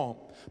what you want,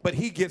 but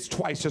he gets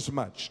twice as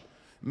much.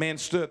 Man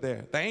stood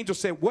there. The angel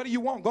said, what do you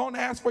want? Go on and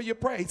ask for your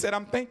prayer. He said,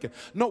 I'm thinking.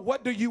 No,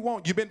 what do you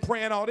want? You've been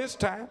praying all this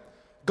time.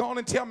 Go on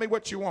and tell me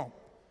what you want.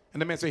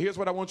 And the man said, here's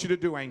what I want you to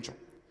do, angel.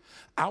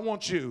 I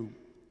want you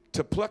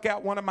to pluck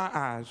out one of my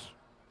eyes,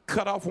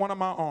 cut off one of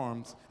my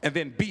arms, and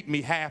then beat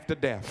me half to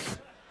death.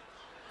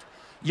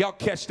 Y'all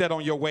catch that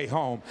on your way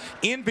home.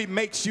 Envy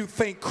makes you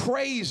think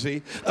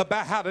crazy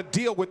about how to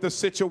deal with the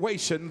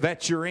situation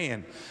that you're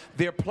in.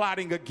 They're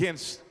plotting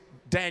against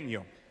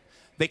Daniel.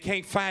 They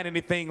can't find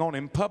anything on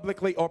him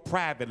publicly or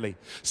privately.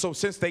 So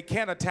since they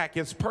can't attack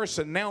his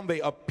person, now they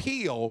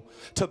appeal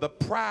to the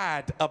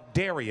pride of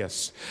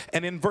Darius.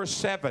 And in verse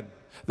 7,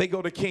 they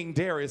go to King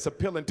Darius,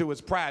 appealing to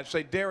his pride.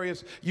 Say,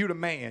 Darius, you the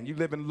man. You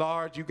living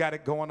large. You got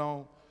it going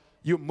on.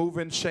 You a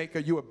moving shaker.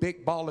 You a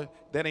big baller.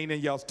 That ain't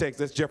in y'all's text.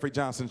 That's Jeffrey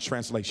Johnson's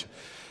translation.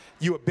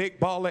 You a big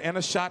baller and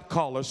a shot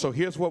caller. So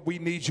here's what we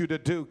need you to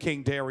do,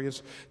 King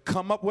Darius.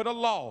 Come up with a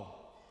law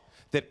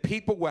that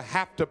people will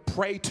have to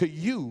pray to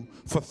you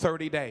for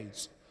 30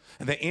 days.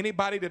 And that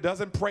anybody that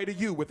doesn't pray to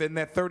you within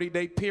that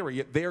 30-day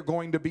period, they're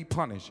going to be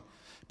punished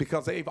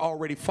because they've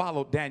already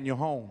followed Daniel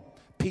home,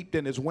 peeped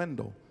in his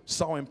window,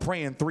 saw him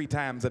praying 3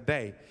 times a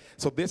day.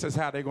 So this is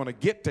how they're going to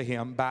get to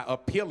him, by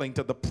appealing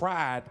to the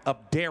pride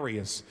of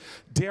Darius.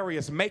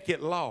 Darius, make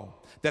it law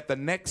that the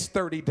next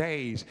 30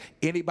 days,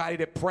 anybody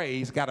that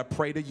prays got to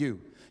pray to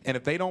you. And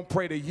if they don't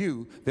pray to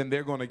you, then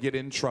they're going to get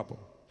in trouble.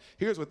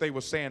 Here's what they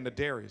were saying to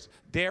Darius.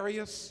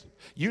 Darius,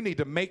 you need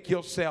to make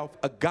yourself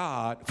a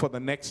god for the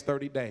next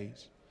 30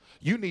 days.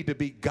 You need to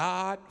be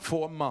God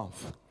for a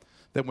month.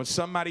 That when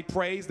somebody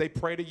prays, they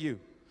pray to you.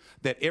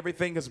 That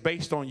everything is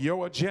based on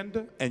your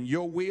agenda and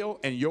your will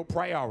and your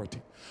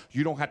priority.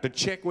 You don't have to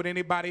check with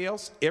anybody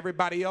else.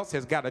 Everybody else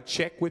has got to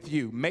check with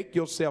you. Make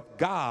yourself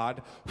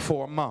God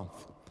for a month.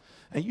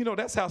 And you know,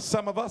 that's how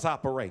some of us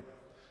operate.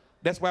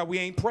 That's why we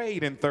ain't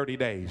prayed in 30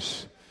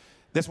 days.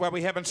 That's why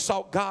we haven't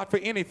sought God for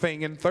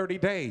anything in 30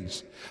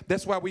 days.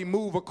 That's why we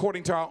move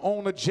according to our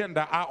own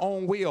agenda, our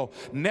own will.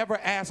 Never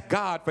ask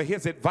God for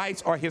his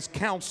advice or his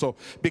counsel,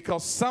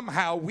 because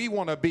somehow we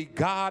want to be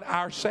God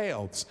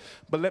ourselves.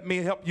 But let me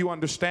help you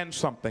understand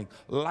something.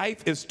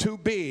 Life is too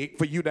big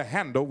for you to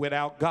handle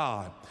without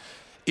God.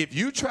 If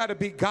you try to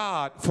be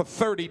God for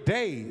 30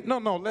 days, no,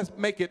 let's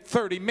make it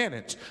 30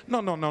 minutes.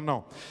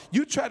 No.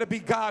 You try to be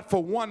God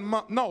for 1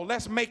 month. No,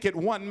 let's make it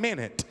 1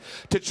 minute.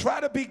 To try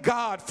to be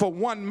God for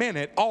 1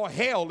 minute, all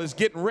hell is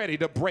getting ready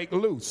to break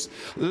loose.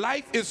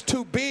 Life is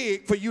too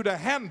big for you to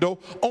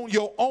handle on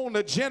your own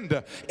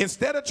agenda.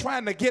 Instead of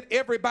trying to get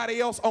everybody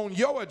else on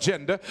your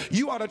agenda,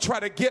 you ought to try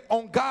to get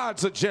on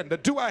God's agenda.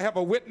 Do I have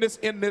a witness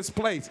in this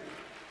place?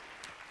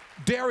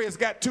 Darius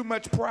got too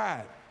much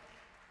pride.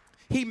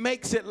 He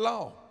makes it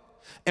law.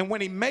 And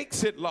when he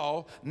makes it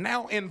law,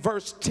 now in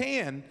verse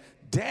 10,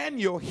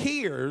 Daniel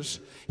hears,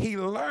 he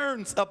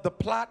learns of the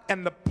plot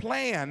and the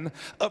plan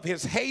of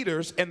his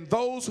haters and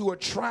those who are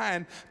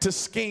trying to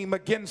scheme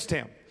against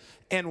him.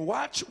 And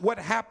watch what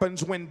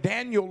happens when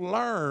Daniel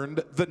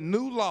learned the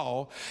new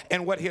law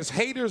and what his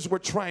haters were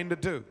trying to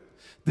do.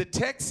 The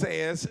text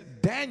says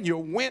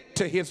Daniel went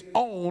to his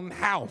own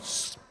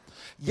house.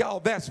 Y'all,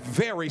 that's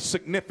very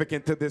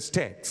significant to this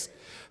text.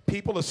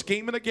 People are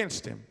scheming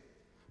against him.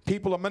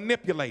 People are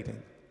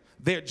manipulating.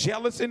 They're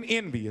jealous and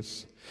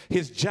envious.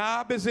 His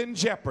job is in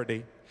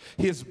jeopardy.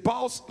 His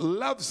boss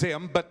loves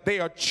him, but they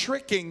are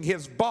tricking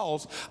his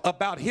boss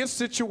about his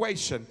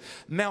situation.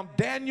 Now,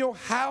 Daniel,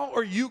 how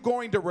are you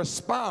going to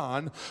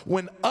respond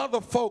when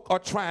other folk are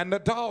trying to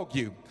dog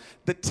you?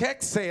 The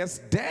text says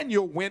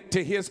Daniel went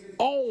to his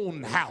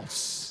own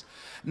house.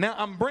 Now,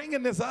 I'm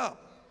bringing this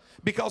up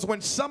because when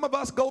some of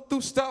us go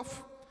through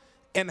stuff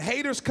and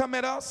haters come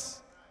at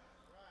us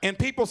and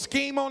people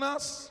scheme on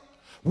us,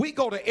 we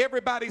go to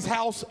everybody's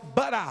house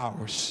but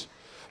ours.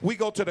 We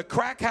go to the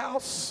crack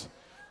house.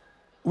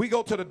 We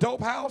go to the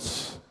dope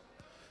house.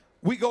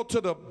 We go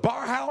to the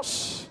bar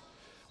house.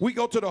 We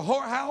go to the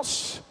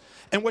whorehouse.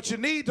 And what you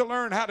need to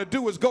learn how to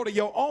do is go to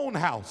your own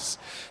house.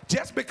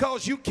 Just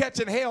because you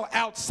catching hell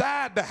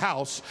outside the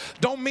house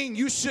don't mean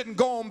you shouldn't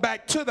go on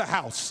back to the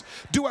house.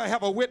 Do I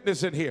have a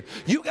witness in here?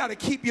 You got to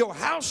keep your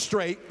house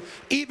straight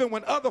even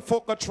when other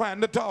folk are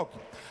trying to talk.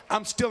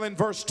 I'm still in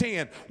verse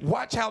 10.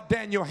 Watch how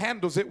Daniel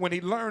handles it when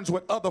he learns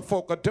what other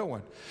folk are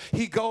doing.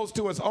 He goes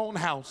to his own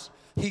house.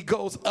 He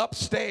goes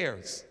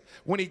upstairs.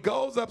 When he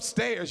goes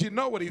upstairs, you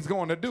know what he's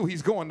going to do.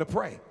 He's going to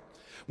pray.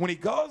 When he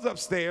goes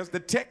upstairs, the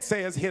text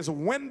says his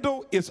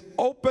window is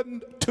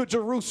opened to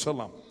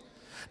Jerusalem.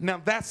 Now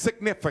that's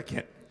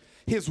significant.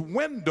 His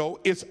window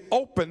is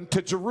open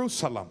to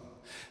Jerusalem.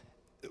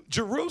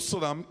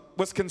 Jerusalem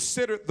was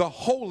considered the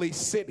holy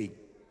city,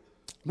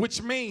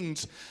 which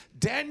means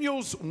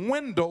Daniel's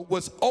window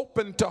was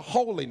open to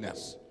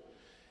holiness.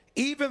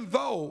 Even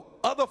though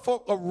other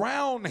folk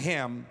around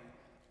him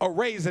are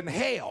raising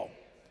hell,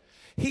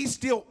 he's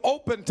still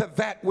open to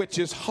that which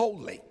is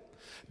holy.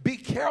 Be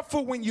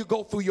careful when you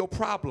go through your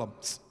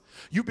problems.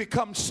 You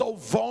become so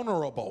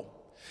vulnerable,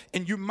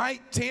 and you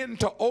might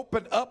tend to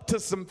open up to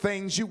some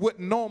things you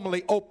wouldn't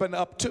normally open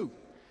up to.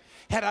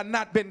 Had I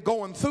not been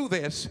going through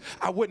this,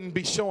 I wouldn't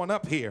be showing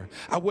up here.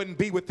 I wouldn't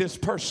be with this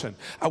person.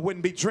 I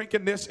wouldn't be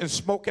drinking this and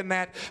smoking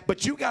that.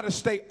 But you got to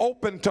stay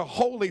open to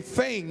holy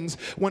things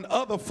when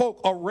other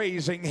folk are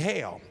raising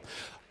hell.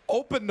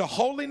 Open to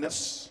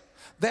holiness.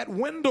 That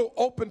window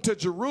open to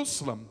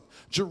Jerusalem.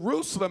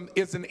 Jerusalem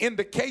is an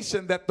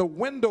indication that the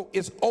window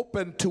is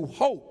open to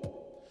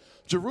hope.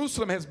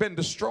 Jerusalem has been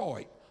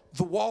destroyed.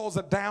 The walls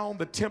are down.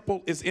 The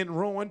temple is in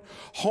ruin.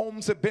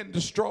 Homes have been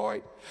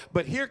destroyed.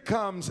 But here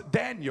comes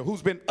Daniel,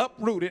 who's been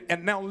uprooted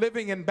and now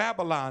living in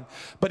Babylon.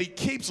 But he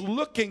keeps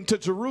looking to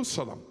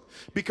Jerusalem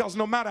because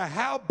no matter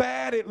how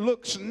bad it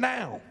looks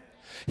now,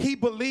 he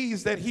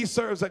believes that he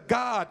serves a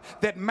God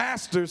that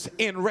masters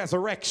in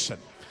resurrection.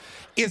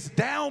 It's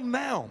down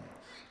now.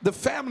 The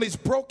family's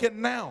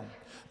broken now.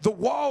 The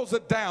walls are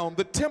down.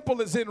 The temple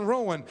is in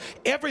ruin.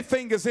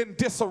 Everything is in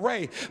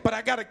disarray. But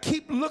I got to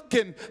keep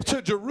looking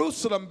to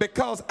Jerusalem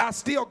because I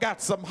still got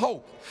some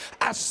hope.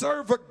 I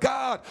serve a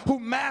God who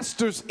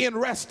masters in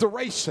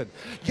restoration.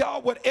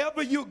 Y'all,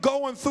 whatever you're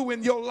going through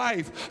in your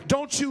life,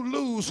 don't you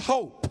lose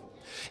hope.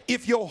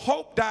 If your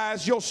hope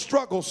dies, your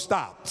struggle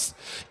stops.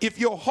 If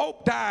your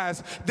hope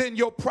dies, then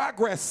your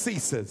progress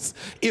ceases.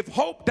 If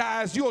hope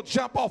dies, you'll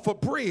jump off a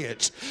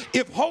bridge.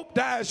 If hope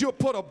dies, you'll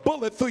put a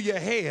bullet through your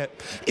head.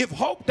 If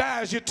hope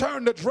dies, you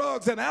turn to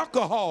drugs and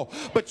alcohol.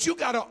 But you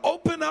got to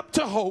open up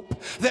to hope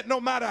that no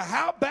matter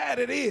how bad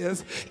it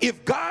is,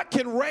 if God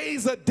can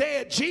raise a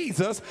dead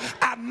Jesus,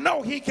 I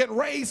know he can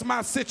raise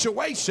my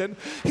situation.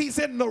 He's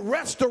in the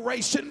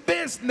restoration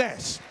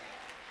business.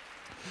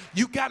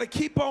 You got to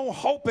keep on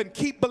hoping,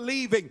 keep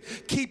believing,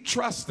 keep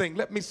trusting.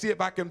 Let me see if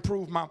I can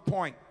prove my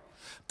point.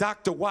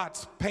 Dr.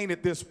 Watts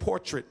painted this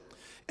portrait,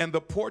 and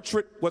the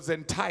portrait was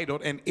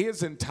entitled and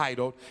is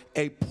entitled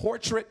A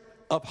Portrait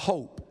of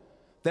Hope.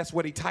 That's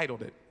what he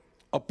titled it,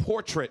 A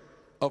Portrait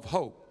of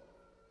Hope.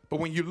 But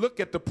when you look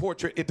at the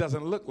portrait, it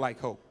doesn't look like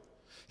hope.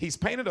 He's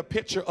painted a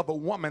picture of a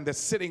woman that's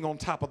sitting on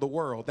top of the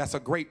world. That's a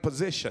great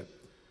position.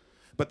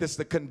 But it's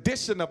the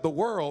condition of the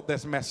world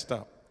that's messed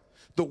up.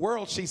 The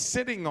world she's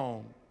sitting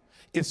on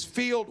is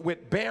filled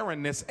with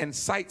barrenness and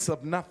sights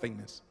of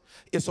nothingness.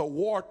 It's a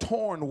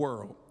war-torn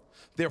world.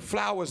 There are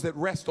flowers that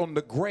rest on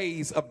the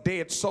graves of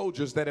dead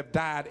soldiers that have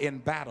died in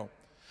battle.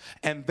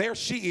 And there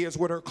she is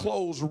with her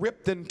clothes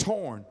ripped and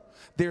torn.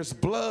 There's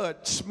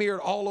blood smeared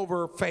all over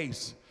her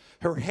face.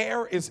 Her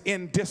hair is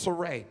in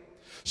disarray.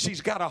 She's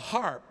got a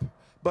harp,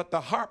 but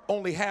the harp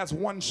only has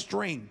one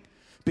string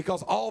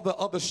because all the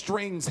other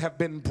strings have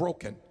been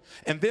broken.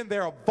 And then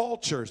there are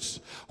vultures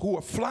who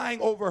are flying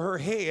over her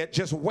head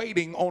just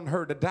waiting on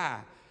her to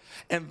die.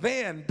 And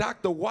then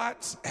Dr.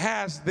 Watts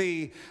has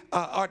the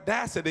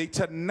audacity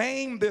to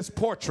name this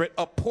portrait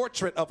A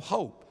Portrait of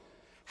Hope.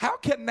 How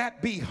can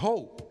that be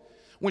hope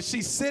when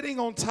she's sitting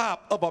on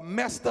top of a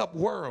messed up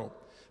world?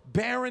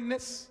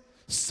 Barrenness,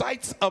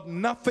 sights of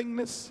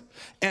nothingness,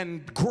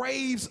 and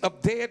graves of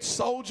dead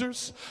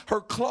soldiers. Her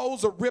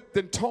clothes are ripped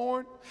and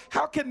torn.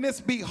 How can this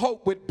be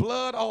hope with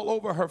blood all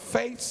over her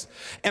face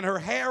and her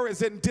hair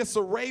is in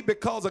disarray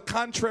because of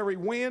contrary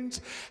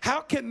winds?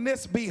 How can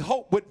this be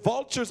hope with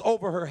vultures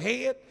over her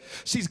head?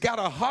 She's got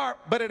a harp,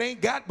 but it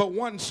ain't got but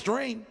one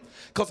string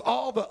because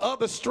all the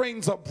other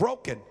strings are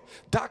broken.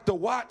 Dr.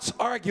 Watts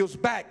argues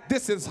back,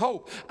 this is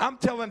hope. I'm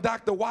telling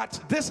Dr. Watts,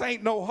 this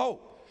ain't no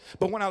hope.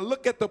 But when I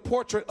look at the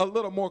portrait a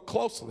little more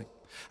closely,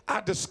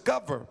 I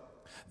discover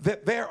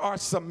that there are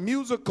some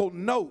musical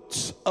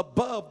notes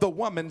above the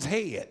woman's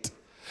head,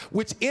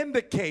 which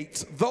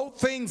indicates though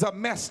things are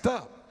messed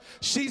up,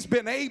 she's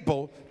been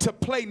able to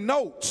play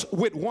notes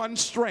with one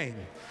string.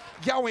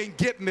 Y'all ain't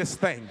getting this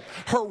thing.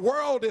 Her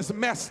world is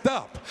messed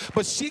up,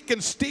 but she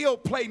can still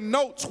play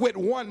notes with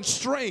one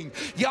string.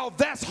 Y'all,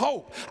 that's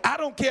hope. I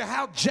don't care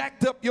how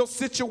jacked up your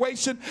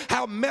situation,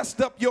 how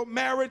messed up your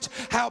marriage,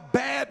 how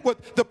bad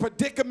with the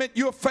predicament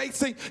you're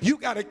facing, you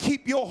got to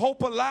keep your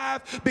hope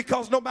alive,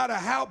 because no matter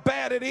how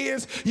bad it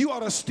is, you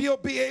ought to still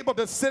be able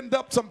to send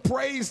up some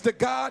praise to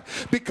God,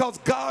 because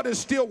God is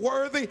still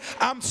worthy.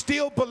 I'm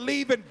still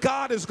believing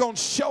God is going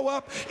to show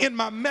up in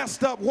my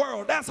messed up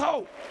world. That's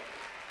hope.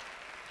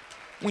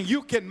 When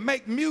you can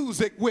make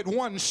music with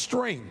one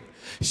string.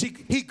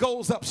 He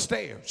goes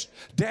upstairs.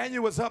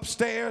 Daniel was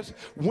upstairs.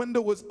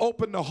 Window was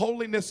open to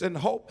holiness and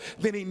hope.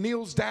 Then he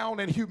kneels down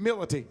in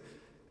humility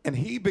and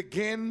he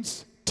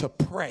begins to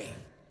pray.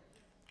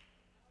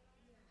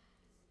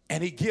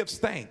 And he gives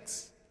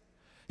thanks.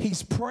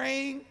 He's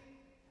praying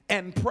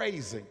and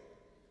praising.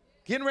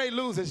 Getting ready to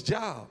lose his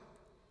job.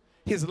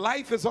 His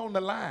life is on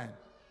the line.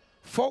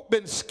 Folk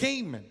been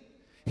scheming.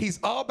 He's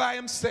all by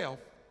himself.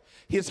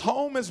 His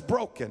home is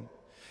broken.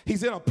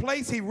 He's in a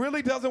place he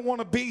really doesn't want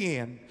to be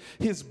in.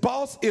 His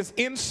boss is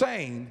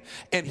insane,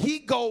 and he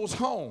goes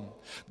home,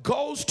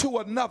 goes to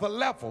another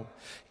level.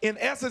 In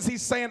essence,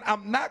 he's saying,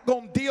 I'm not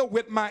going to deal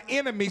with my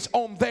enemies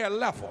on their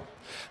level.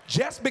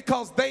 Just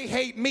because they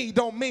hate me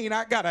don't mean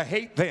I gotta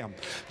hate them.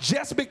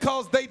 Just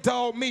because they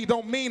dog me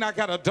don't mean I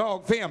gotta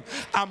dog them.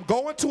 I'm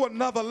going to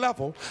another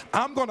level.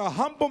 I'm gonna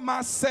humble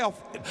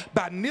myself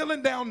by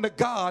kneeling down to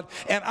God,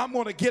 and I'm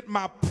gonna get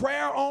my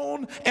prayer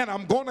on, and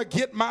I'm gonna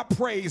get my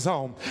praise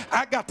on.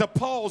 I got to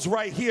pause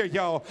right here,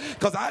 y'all,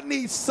 because I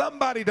need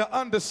somebody to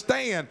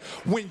understand,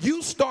 when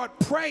you start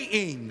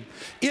praying,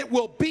 it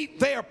will beat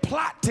their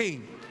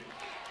plotting.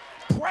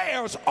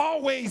 Prayers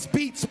always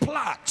beats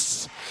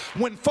plots.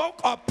 When folk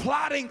are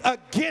plotting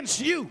against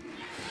you,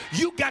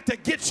 you got to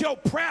get your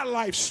prayer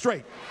life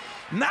straight.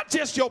 Not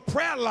just your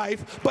prayer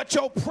life, but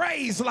your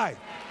praise life.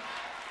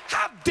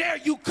 How dare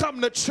you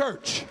come to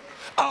church?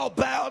 I'll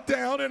bow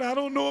down and I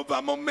don't know if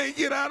I'm gonna make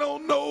it. I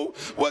don't know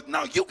what.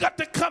 No, you got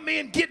to come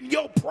in getting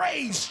your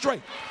praise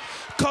straight.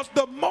 Because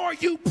the more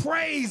you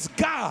praise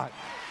God,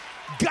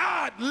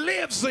 God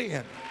lives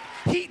in.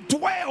 He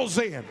dwells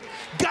in.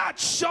 God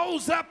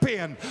shows up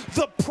in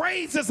the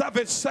praises of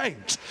his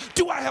saints.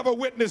 Do I have a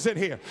witness in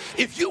here?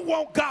 If you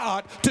want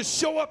God to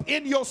show up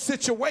in your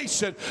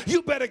situation,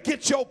 you better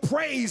get your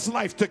praise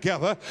life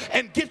together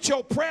and get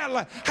your prayer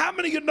life. How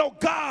many of you know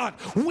God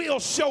will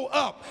show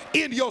up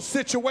in your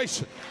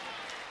situation?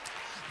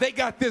 They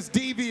got this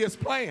devious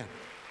plan.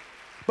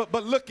 But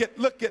look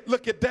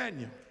at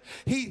Daniel.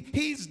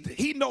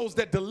 He knows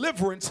that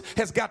deliverance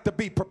has got to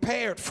be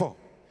prepared for.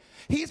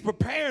 He's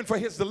preparing for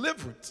his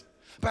deliverance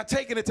by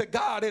taking it to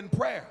God in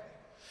prayer.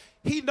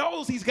 He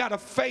knows he's got to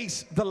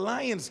face the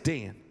lion's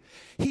den.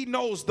 He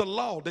knows the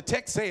law. The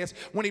text says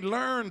when he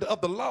learned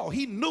of the law,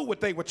 he knew what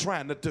they were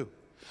trying to do.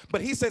 But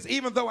he says,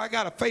 even though I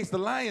got to face the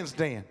lion's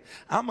den,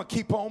 I'm going to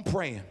keep on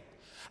praying.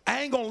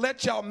 I ain't going to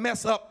let y'all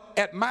mess up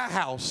at my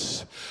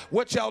house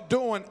what y'all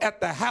doing at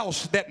the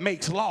house that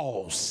makes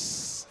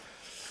laws.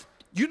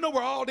 You know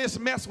where all this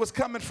mess was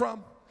coming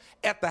from?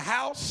 At the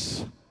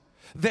house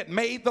that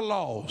made the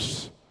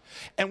laws.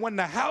 And when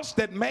the house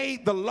that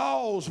made the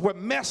laws were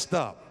messed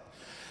up,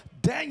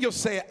 Daniel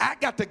said, I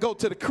got to go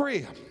to the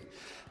crib,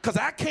 because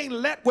I can't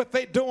let what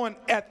they're doing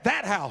at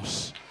that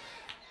house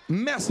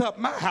mess up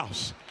my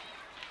house.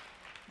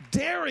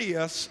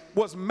 Darius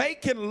was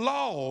making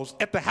laws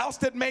at the house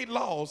that made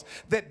laws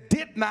that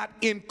did not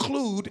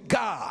include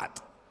God.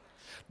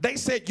 They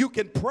said you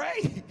can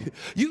pray,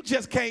 you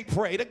just can't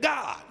pray to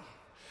God.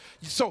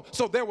 So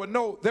there was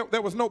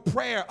no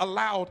prayer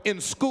allowed in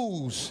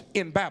schools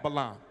in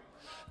Babylon.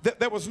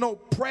 There was no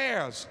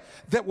prayers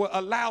that were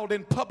allowed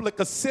in public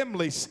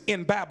assemblies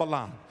in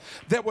Babylon.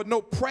 There were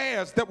no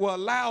prayers that were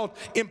allowed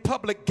in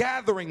public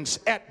gatherings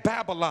at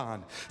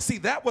Babylon. See,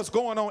 that was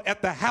going on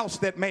at the house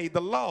that made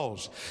the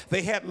laws.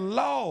 They had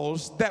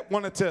laws that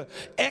wanted to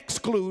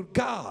exclude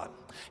God.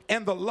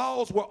 And the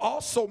laws were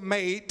also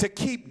made to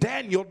keep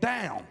Daniel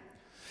down.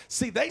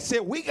 See, they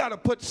said, we got to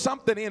put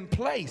something in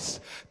place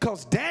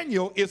because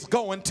Daniel is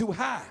going too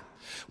high.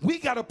 We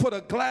got to put a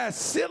glass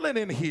ceiling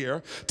in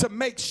here to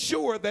make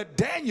sure that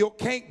Daniel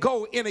can't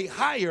go any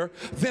higher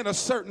than a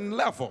certain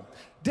level.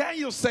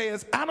 Daniel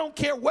says, I don't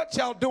care what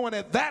y'all doing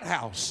at that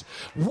house.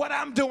 What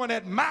I'm doing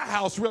at my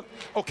house.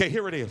 Okay,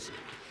 here it is.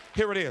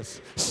 Here it is.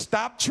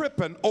 Stop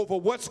tripping over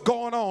what's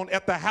going on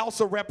at the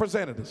House of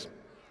Representatives.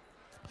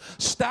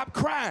 Stop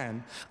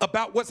crying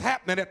about what's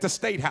happening at the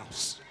State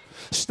House.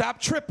 Stop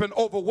tripping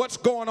over what's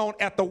going on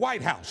at the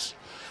White House.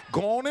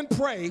 Go on and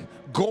pray.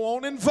 Go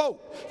on and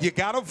vote. You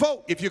got to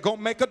vote if you're going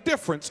to make a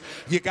difference.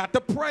 You got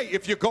to pray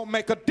if you're going to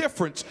make a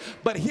difference.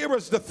 But here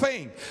is the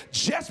thing.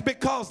 Just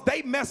because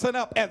they messing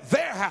up at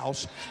their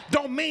house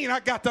don't mean I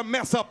got to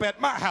mess up at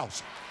my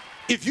house.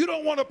 If you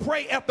don't want to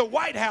pray at the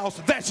White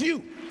House, that's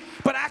you.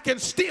 But I can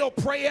still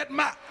pray at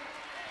my.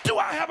 Do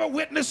I have a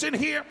witness in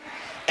here?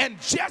 And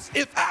just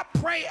if I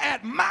pray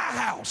at my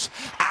house,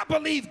 I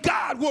believe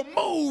God will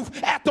move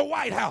at the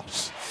White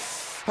House.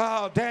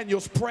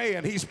 Daniel's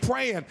praying. He's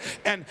praying.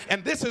 And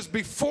this is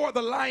before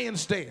the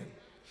lion's den.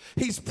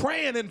 He's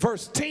praying in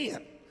verse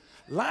 10.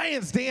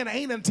 Lion's den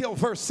ain't until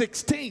verse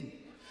 16.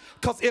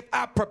 Because if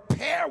I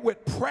prepare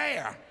with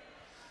prayer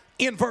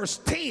in verse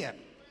 10,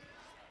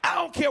 I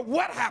don't care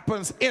what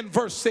happens in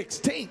verse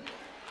 16.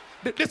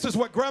 This is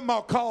what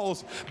grandma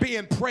calls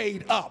being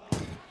prayed up.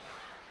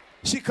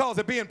 She calls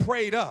it being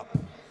prayed up.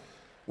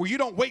 Well, you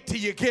don't wait till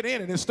you get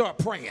in it and start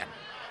praying.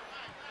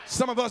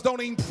 Some of us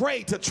don't even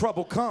pray till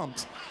trouble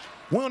comes.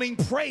 We don't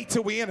even pray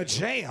till we in a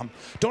jam.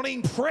 Don't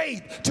even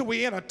pray till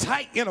we in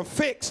a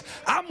fix.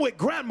 I'm with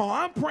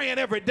grandma. I'm praying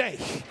every day.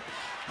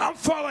 I'm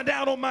falling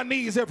down on my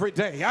knees every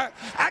day.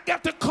 I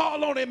got to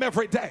call on him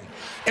every day.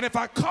 And if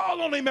I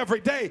call on him every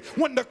day,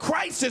 when the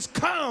crisis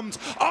comes,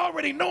 I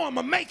already know I'm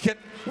going to make it.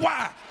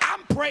 Why?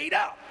 I'm prayed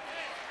up.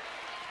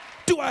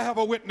 Do I have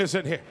a witness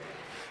in here?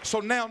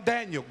 So now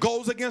Daniel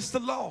goes against the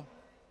law,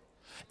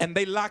 and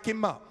they lock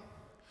him up.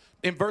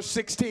 In verse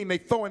 16, they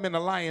throw him in the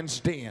lion's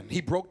den.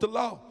 He broke the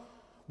law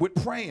with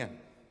praying.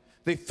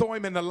 They throw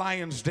him in the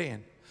lion's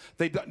den.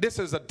 This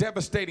is a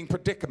devastating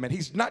predicament.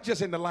 He's not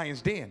just in the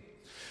lion's den.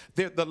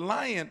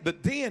 The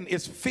den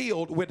is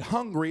filled with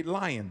hungry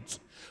lions.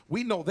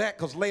 We know that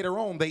because later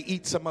on they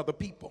eat some other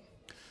people.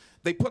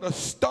 They put a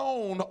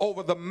stone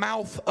over the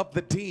mouth of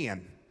the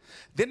den.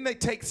 Then they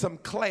take some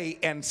clay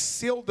and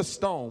seal the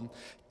stone,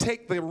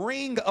 take the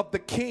ring of the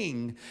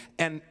king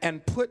and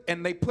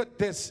they put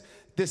this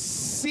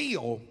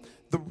seal.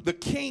 The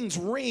king's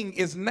ring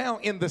is now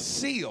in the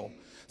seal.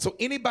 So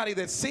anybody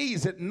that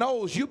sees it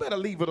knows you better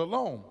leave it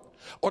alone,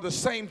 or the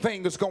same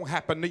thing is going to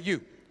happen to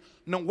you.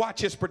 Now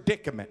watch his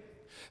predicament.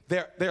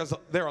 There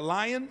are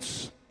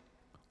lions,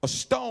 a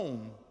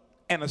stone,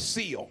 and a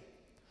seal.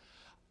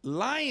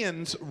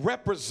 Lions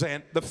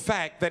represent the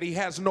fact that he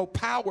has no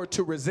power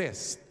to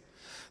resist.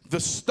 The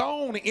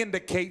stone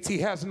indicates he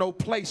has no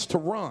place to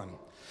run.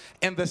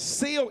 And the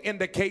seal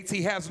indicates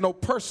he has no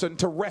person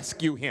to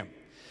rescue him.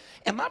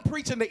 Am I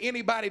preaching to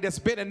anybody that's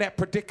been in that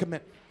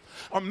predicament?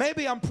 Or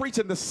maybe I'm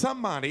preaching to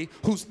somebody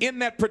who's in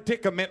that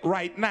predicament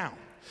right now.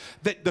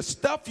 That the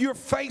stuff you're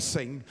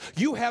facing,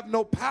 you have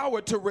no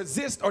power to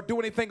resist or do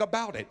anything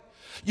about it.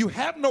 You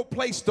have no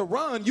place to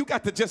run. You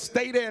got to just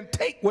stay there and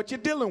take what you're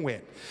dealing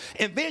with.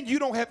 And then you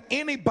don't have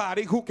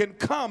anybody who can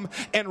come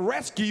and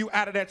rescue you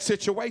out of that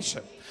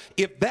situation.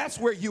 If that's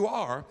where you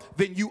are,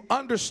 then you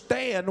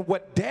understand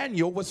what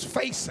Daniel was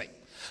facing.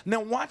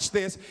 Now watch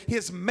this.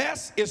 His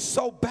mess is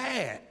so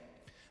bad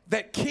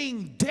that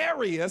King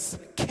Darius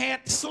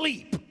can't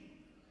sleep.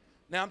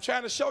 Now I'm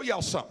trying to show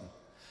y'all something.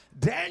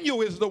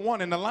 Daniel is the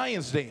one in the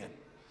lion's den.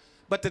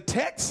 But the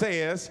text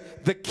says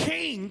the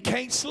king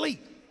can't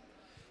sleep.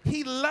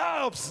 He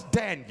loves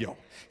Daniel.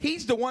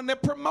 He's the one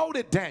that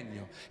promoted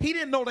Daniel. He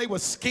didn't know they were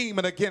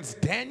scheming against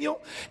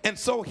Daniel. And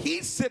so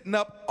he's sitting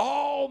up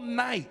all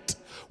night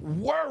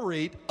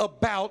worried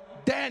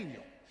about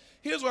Daniel.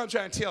 Here's what I'm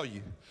trying to tell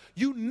you.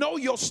 You know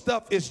your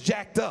stuff is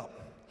jacked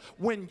up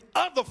when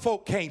other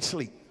folk can't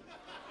sleep.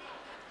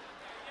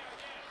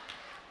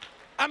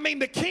 I mean,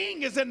 the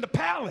king is in the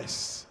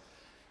palace.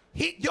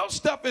 Your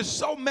stuff is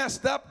so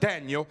messed up,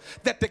 Daniel,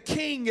 that the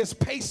king is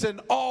pacing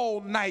all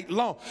night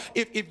long.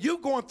 If you're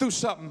going through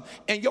something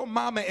and your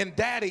mama and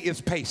daddy is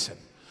pacing,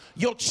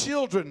 your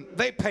children,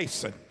 they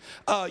pacing,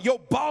 your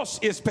boss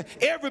is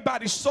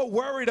everybody's so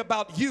worried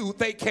about you,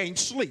 they can't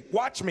sleep.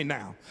 Watch me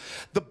now.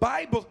 The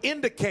Bible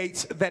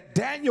indicates that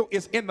Daniel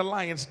is in the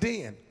lion's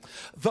den.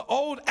 The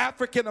old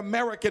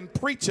African-American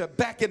preacher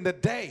back in the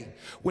day,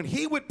 when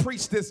he would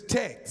preach this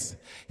text,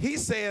 he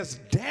says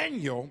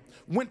Daniel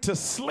went to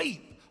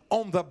sleep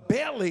on the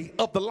belly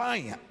of the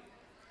lion.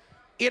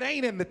 It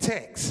ain't in the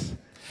text.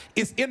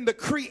 It's in the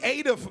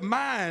creative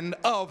mind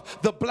of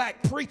the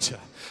black preacher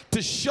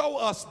to show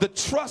us the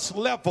trust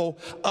level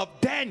of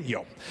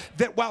Daniel.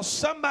 That while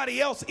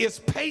somebody else is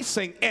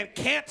pacing and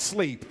can't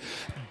sleep,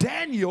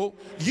 Daniel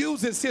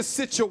uses his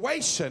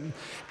situation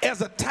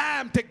as a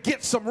time to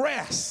get some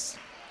rest.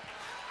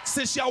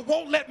 Since y'all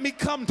won't let me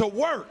come to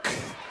work,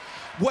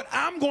 what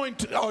I'm going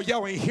to, oh,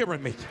 y'all ain't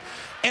hearing me.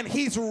 And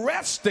he's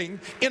resting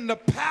in the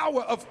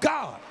power of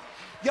God.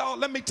 Y'all,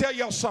 let me tell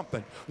y'all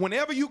something.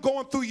 Whenever you're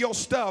going through your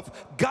stuff,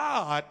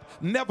 God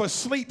never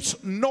sleeps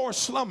nor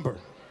slumber.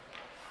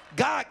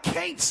 God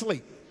can't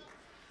sleep.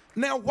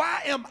 Now,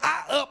 why am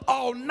I up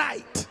all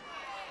night?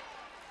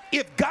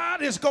 If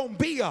God is going to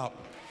be up,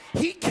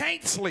 he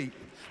can't sleep.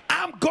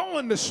 I'm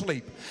going to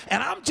sleep,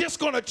 and I'm just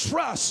going to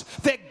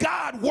trust that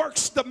God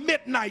works the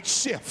midnight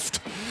shift.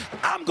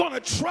 I'm going to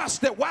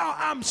trust that while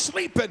I'm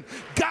sleeping,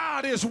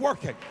 God is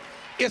working.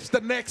 It's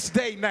the next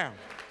day now.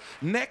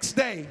 Next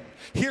day,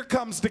 here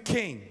comes the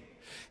king.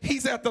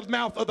 He's at the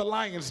mouth of the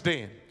lion's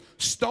den.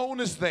 Stone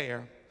is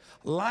there.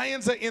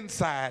 Lions are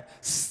inside.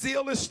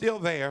 Seal is still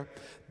there.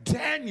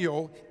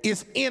 Daniel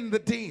is in the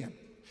den.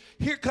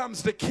 Here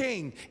comes the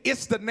king.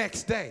 It's the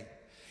next day.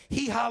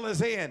 He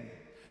hollers in,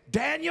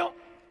 Daniel,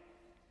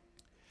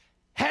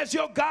 has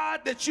your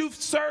God that you've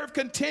served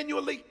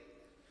continually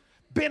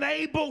been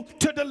able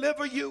to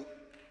deliver you?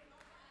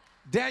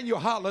 Daniel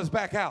hollers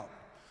back out,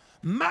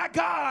 My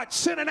God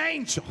sent an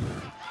angel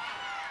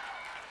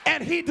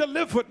and he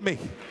delivered me.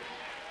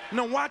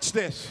 Now watch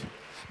this.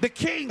 The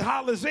king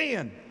hollers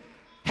in,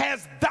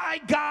 has thy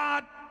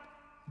God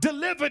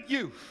delivered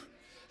you?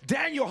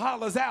 Daniel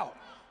hollers out,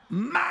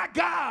 my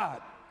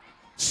God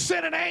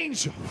sent an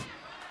angel.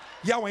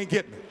 Y'all ain't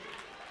getting it.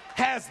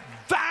 Has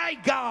thy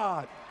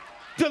God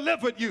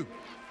delivered you?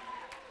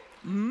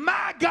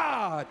 My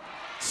God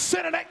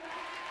sent an angel.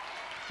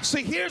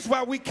 See, here's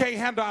why we can't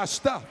handle our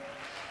stuff.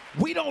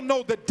 We don't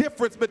know the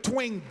difference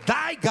between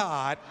thy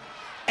God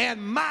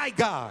and my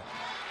God.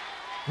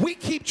 We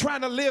keep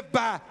trying to live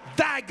by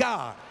thy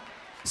God.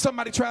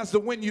 Somebody tries to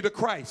win you to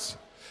Christ.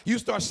 You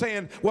start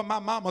saying, well, my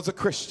mama's a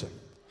Christian.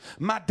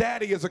 My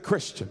daddy is a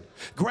Christian.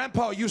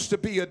 Grandpa used to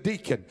be a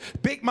deacon.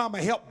 Big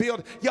mama helped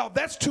build. Y'all,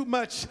 that's too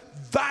much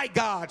thy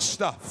God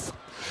stuff.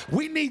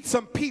 We need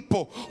some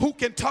people who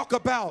can talk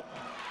about,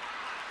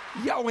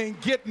 y'all ain't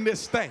getting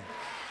this thing.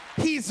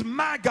 He's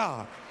my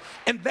God.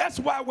 And that's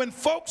why when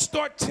folks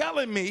start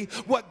telling me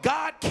what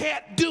God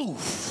can't do,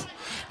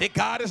 that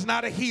God is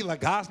not a healer,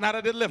 God's not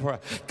a deliverer,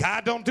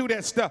 God don't do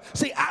that stuff.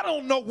 See, I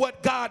don't know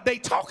what God they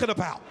talking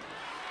about.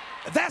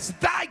 That's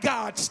thy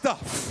God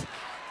stuff.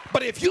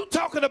 But if you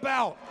talking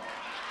about,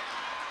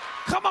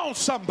 come on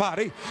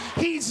somebody,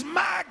 he's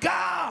my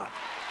God.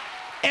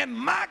 And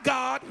my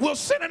God will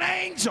send an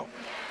angel.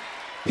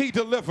 He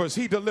delivers,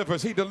 he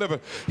delivers, he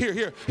delivers.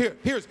 Here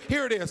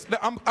it is.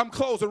 I'm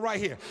closing right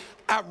here.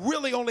 I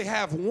really only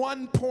have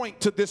one point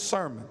to this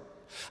sermon.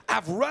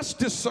 I've rushed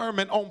this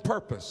sermon on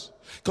purpose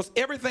because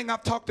everything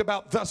I've talked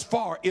about thus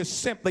far is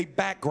simply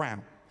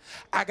background.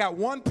 I got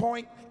one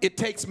point. It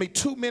takes me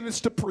 2 minutes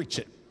to preach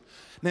it.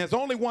 Now, there's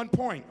only one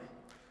point.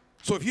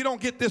 So if you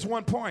don't get this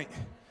one point,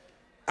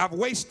 I've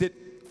wasted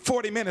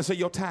 40 minutes of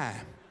your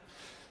time.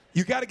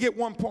 You got to get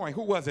one point.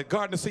 Who was it?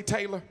 Gardner C.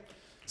 Taylor?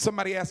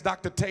 Somebody asked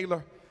Dr.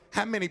 Taylor,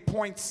 how many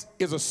points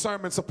is a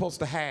sermon supposed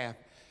to have?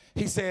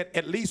 He said,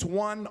 at least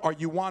one, or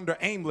you wander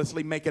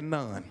aimlessly making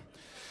none.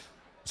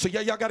 So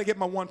y'all got to get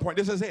my one point.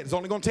 This is it. It's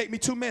only going to take me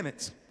 2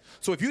 minutes.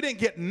 So if you didn't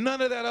get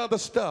none of that other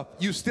stuff,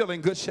 you're still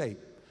in good shape.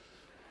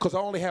 Because I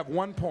only have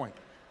 1 point.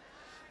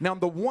 Now,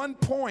 the 1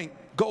 point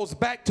goes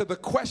back to the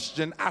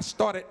question I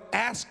started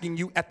asking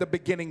you at the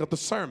beginning of the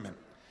sermon.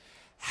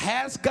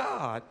 Has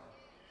God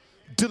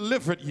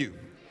delivered you?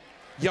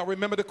 Y'all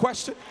remember the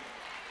question?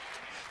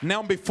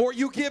 Now, before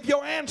you give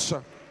your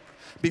answer,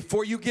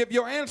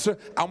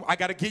 I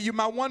got to give you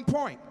my 1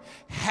 point.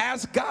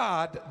 Has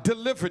God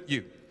delivered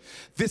you?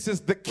 This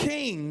is the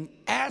king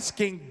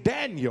asking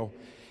Daniel,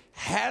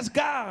 has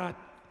God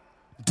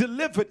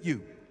delivered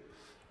you?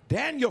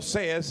 Daniel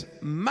says,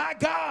 my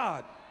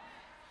God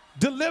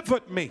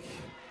delivered me.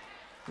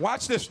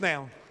 Watch this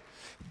now.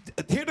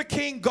 Here the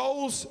king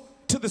goes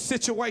to the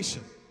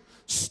situation.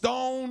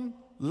 Stone,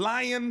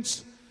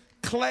 lions,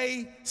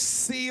 clay,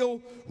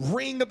 seal,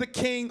 ring of the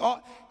king.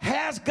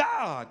 Has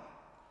God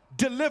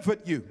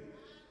delivered you?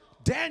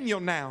 Daniel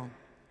now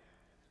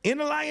in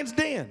the lion's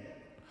den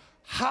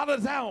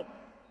hollers out,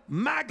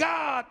 my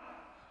God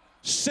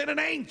sent an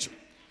angel.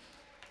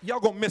 Y'all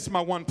gonna miss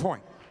my 1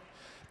 point.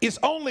 It's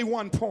only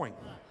 1 point.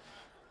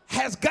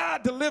 Has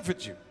God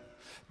delivered you?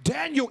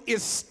 Daniel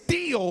is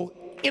still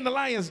in the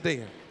lion's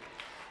den.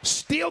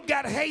 Still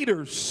got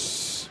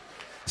haters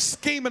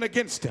scheming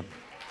against him.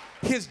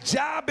 His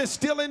job is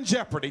still in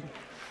jeopardy.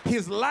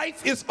 His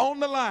life is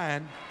on the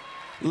line.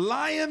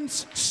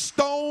 Lions,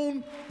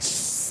 stone,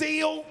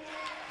 seal,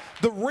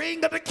 the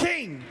ring of the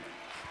king.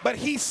 But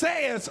he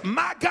says,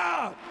 my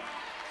God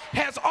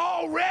has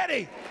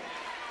already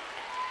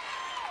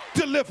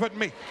delivered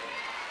me.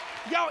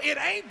 Y'all, it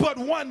ain't but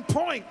 1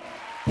 point.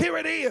 Here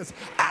it is.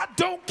 I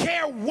don't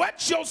care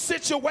what your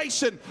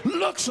situation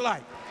looks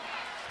like.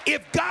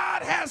 If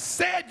God has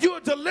said you're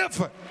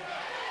delivered,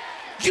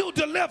 you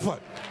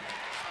delivered.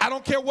 I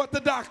don't care what the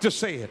doctor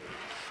said.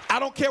 I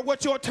don't care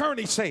what your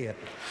attorney said.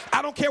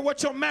 I don't care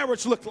what your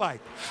marriage looked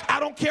like. I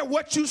don't care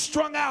what you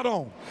strung out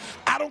on.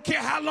 I don't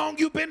care how long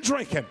you've been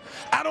drinking.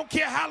 I don't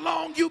care how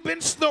long you've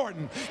been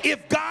snorting.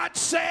 If God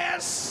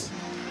says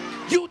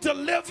you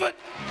delivered,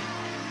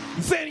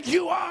 then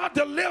you are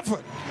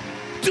delivered.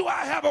 Do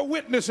I have a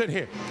witness in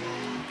here?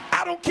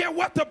 I don't care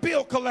what the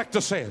bill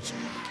collector says.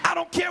 I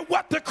don't care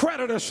what the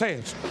creditor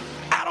says.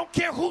 I don't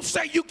care who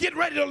say you get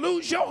ready to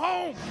lose your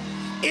home.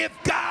 If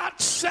God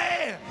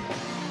said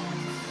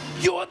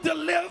you're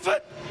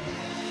delivered,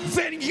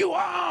 then you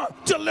are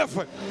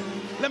delivered.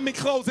 Let me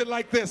close it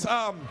like this.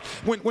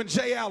 When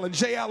Jay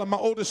Allen, my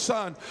oldest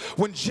son,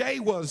 when Jay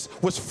was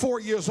 4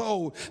 years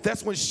old,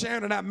 that's when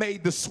Sharon and I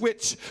made the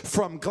switch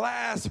from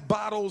glass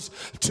bottles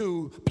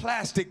to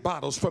plastic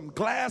bottles, from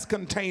glass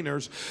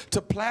containers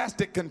to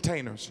plastic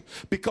containers,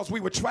 because we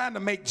were trying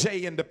to make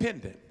Jay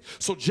independent.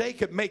 So Jay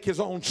could make his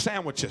own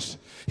sandwiches.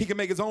 He could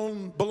make his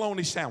own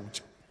bologna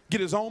sandwich,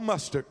 get his own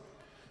mustard,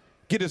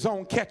 get his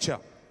own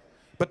ketchup.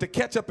 But the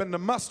ketchup and the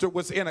mustard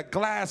was in a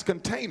glass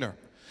container.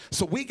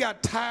 So we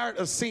got tired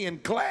of seeing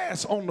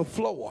glass on the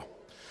floor.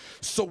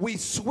 So we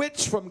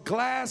switched from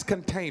glass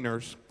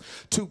containers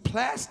to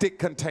plastic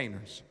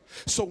containers.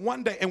 So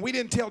one day, and we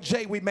didn't tell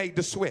Jay we made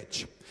the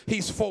switch.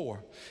 He's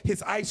 4.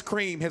 His ice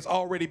cream has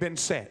already been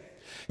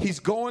set. He's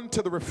going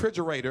to the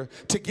refrigerator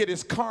to get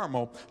his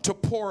caramel to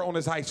pour on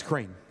his ice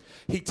cream.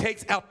 He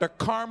takes out the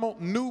caramel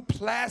new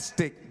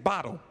plastic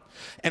bottle,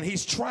 and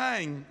he's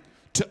trying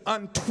to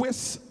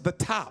untwist the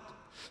top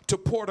to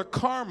pour the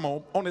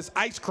caramel on his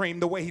ice cream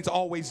the way he's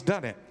always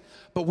done it.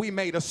 But we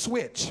made a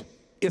switch.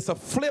 It's a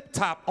flip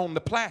top on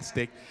the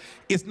plastic.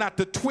 It's not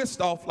the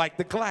twist off like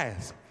the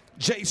glass.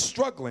 Jay's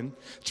struggling,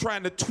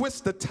 trying to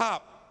twist the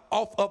top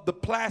off of the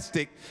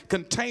plastic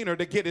container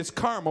to get his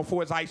caramel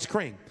for his ice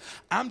cream.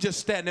 I'm just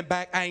standing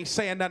back. I ain't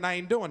saying nothing. I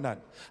ain't doing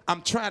nothing.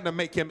 I'm trying to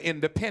make him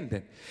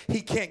independent.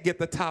 He can't get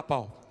the top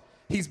off.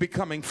 He's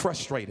becoming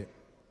frustrated.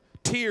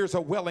 Tears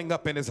are welling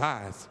up in his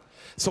eyes.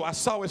 So I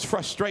saw his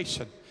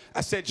frustration.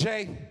 I said,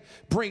 Jay,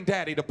 bring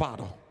daddy the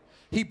bottle.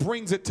 He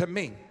brings it to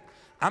me.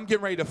 I'm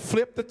getting ready to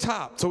flip the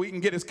top so he can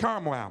get his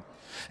caramel out.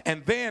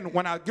 And then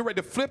when I get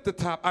ready to flip the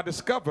top, I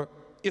discover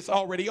it's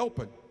already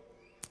open.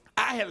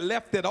 I had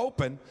left it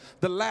open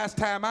the last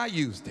time I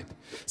used it.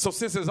 So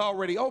since it's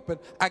already open,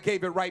 I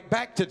gave it right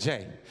back to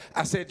Jay.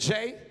 I said,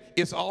 Jay,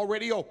 it's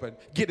already open.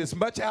 Get as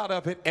much out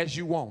of it as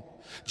you want.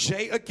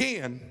 Jay,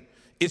 again,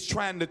 is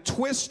trying to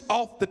twist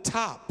off the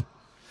top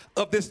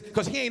of this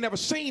because he ain't never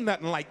seen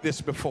nothing like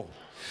this before.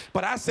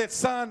 But I said,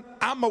 son,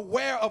 I'm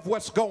aware of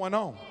what's going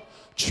on.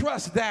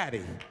 Trust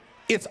daddy.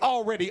 It's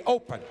already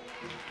open.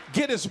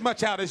 Get as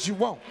much out as you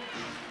want.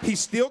 He's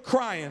still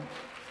crying,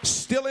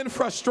 still in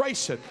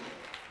frustration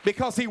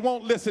because he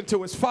won't listen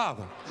to his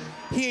father.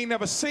 He ain't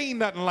never seen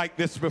nothing like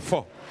this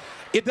before.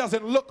 It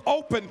doesn't look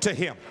open to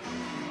him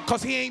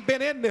because he ain't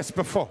been in this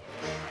before.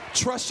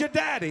 Trust your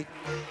daddy.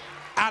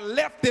 I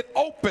left it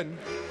open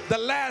the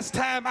last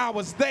time I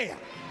was there.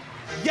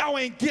 Y'all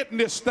ain't getting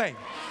this thing.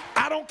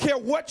 I don't care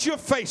what you're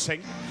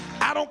facing.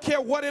 I don't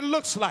care what it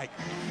looks like.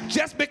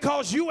 Just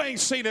because you ain't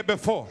seen it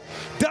before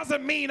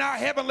doesn't mean our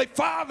Heavenly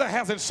Father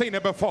hasn't seen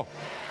it before.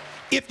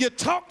 If you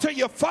talk to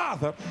your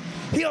Father,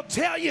 He'll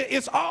tell you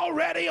it's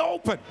already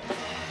open.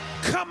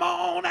 Come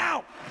on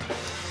out.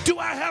 Do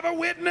I have a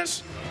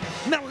witness?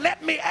 Now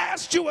let me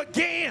ask you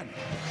again.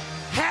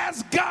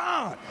 Has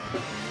God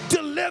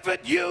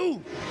delivered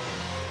you?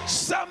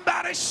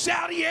 Somebody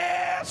shout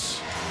yes.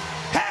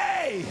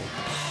 Hey,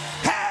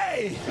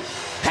 hey,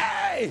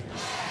 hey.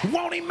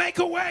 Won't He make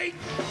a way?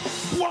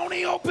 Won't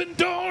He open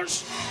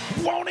doors?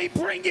 Won't He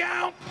bring you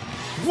out?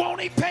 Won't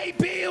He pay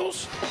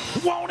bills?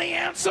 Won't He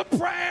answer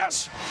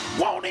prayers?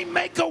 Won't He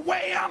make a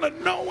way out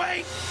of no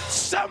way?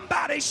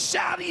 Somebody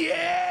shout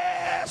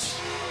yes,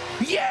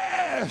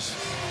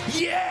 yes,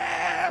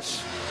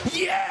 yes,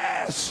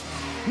 yes.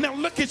 Now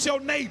look at your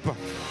neighbor.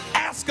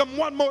 Ask him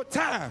one more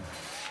time.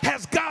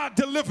 Has God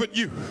delivered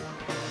you?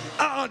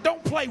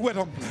 Don't play with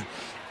him.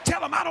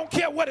 Tell him I don't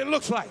care what it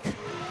looks like.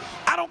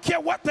 I don't care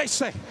what they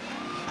say.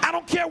 I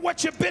don't care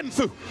what you've been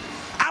through.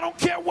 I don't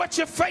care what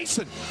you're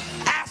facing.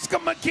 Ask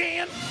him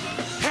again.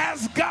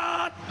 Has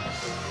God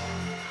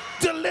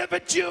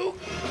delivered you?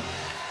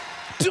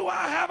 Do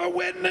I have a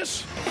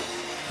witness?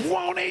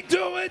 Won't He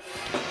do it?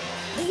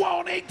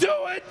 Won't He do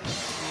it?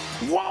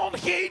 Won't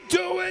He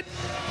do it?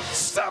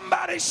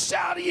 Somebody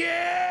shout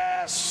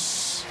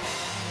yes.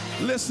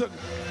 Listen,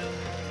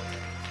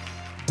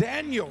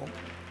 Daniel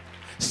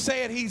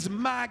said He's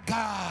my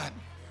God.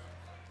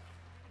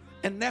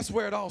 And that's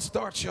where it all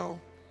starts, y'all.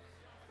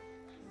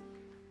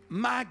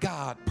 My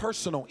God,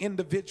 personal,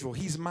 individual,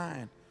 He's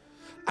mine.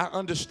 I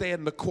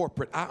understand the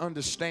corporate. I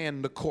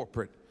understand the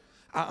corporate.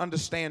 I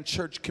understand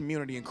church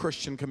community and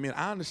Christian community.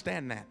 I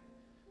understand that.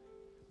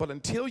 But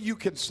until you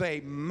can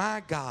say,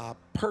 my God,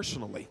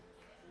 personally,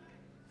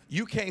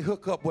 you can't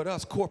hook up with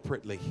us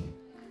corporately.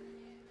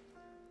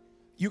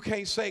 You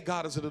can't say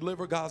God is a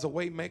deliverer, God's a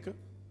way maker,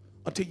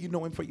 until you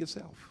know Him for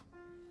yourself.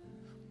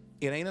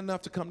 It ain't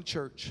enough to come to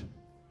church.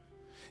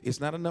 It's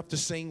not enough to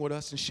sing with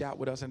us and shout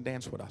with us and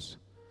dance with us.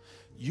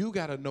 You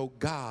got to know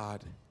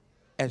God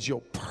as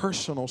your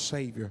personal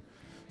Savior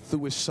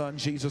through His Son,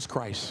 Jesus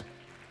Christ.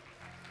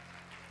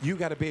 You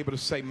got to be able to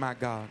say, my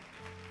God.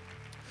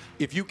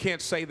 If you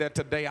can't say that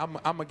today, I'm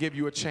going to give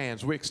you a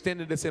chance. We're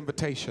extending this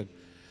invitation.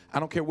 I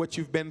don't care what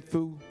you've been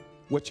through,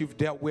 what you've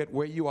dealt with,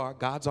 where you are.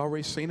 God's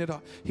already seen it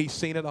all. He's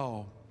seen it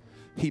all.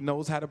 He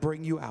knows how to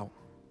bring you out.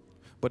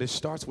 But it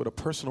starts with a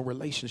personal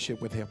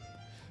relationship with Him.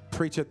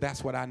 Preacher,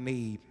 that's what I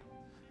need.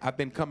 I've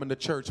been coming to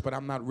church, but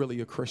I'm not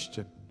really a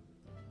Christian.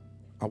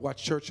 I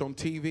watch church on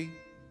TV.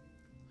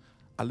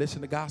 I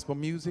listen to gospel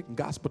music and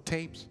gospel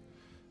tapes.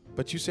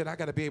 But you said, I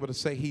got to be able to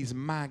say He's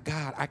my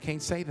God. I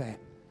can't say that.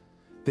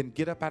 Then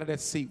get up out of that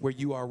seat where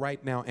you are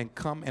right now and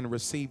come and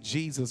receive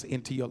Jesus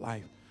into your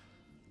life.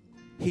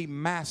 He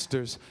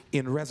masters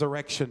in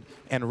resurrection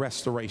and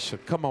restoration.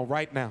 Come on,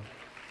 right now.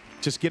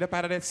 Just get up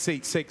out of that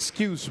seat. Say,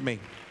 excuse me.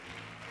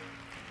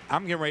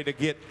 I'm getting ready to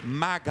get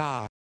my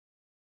God.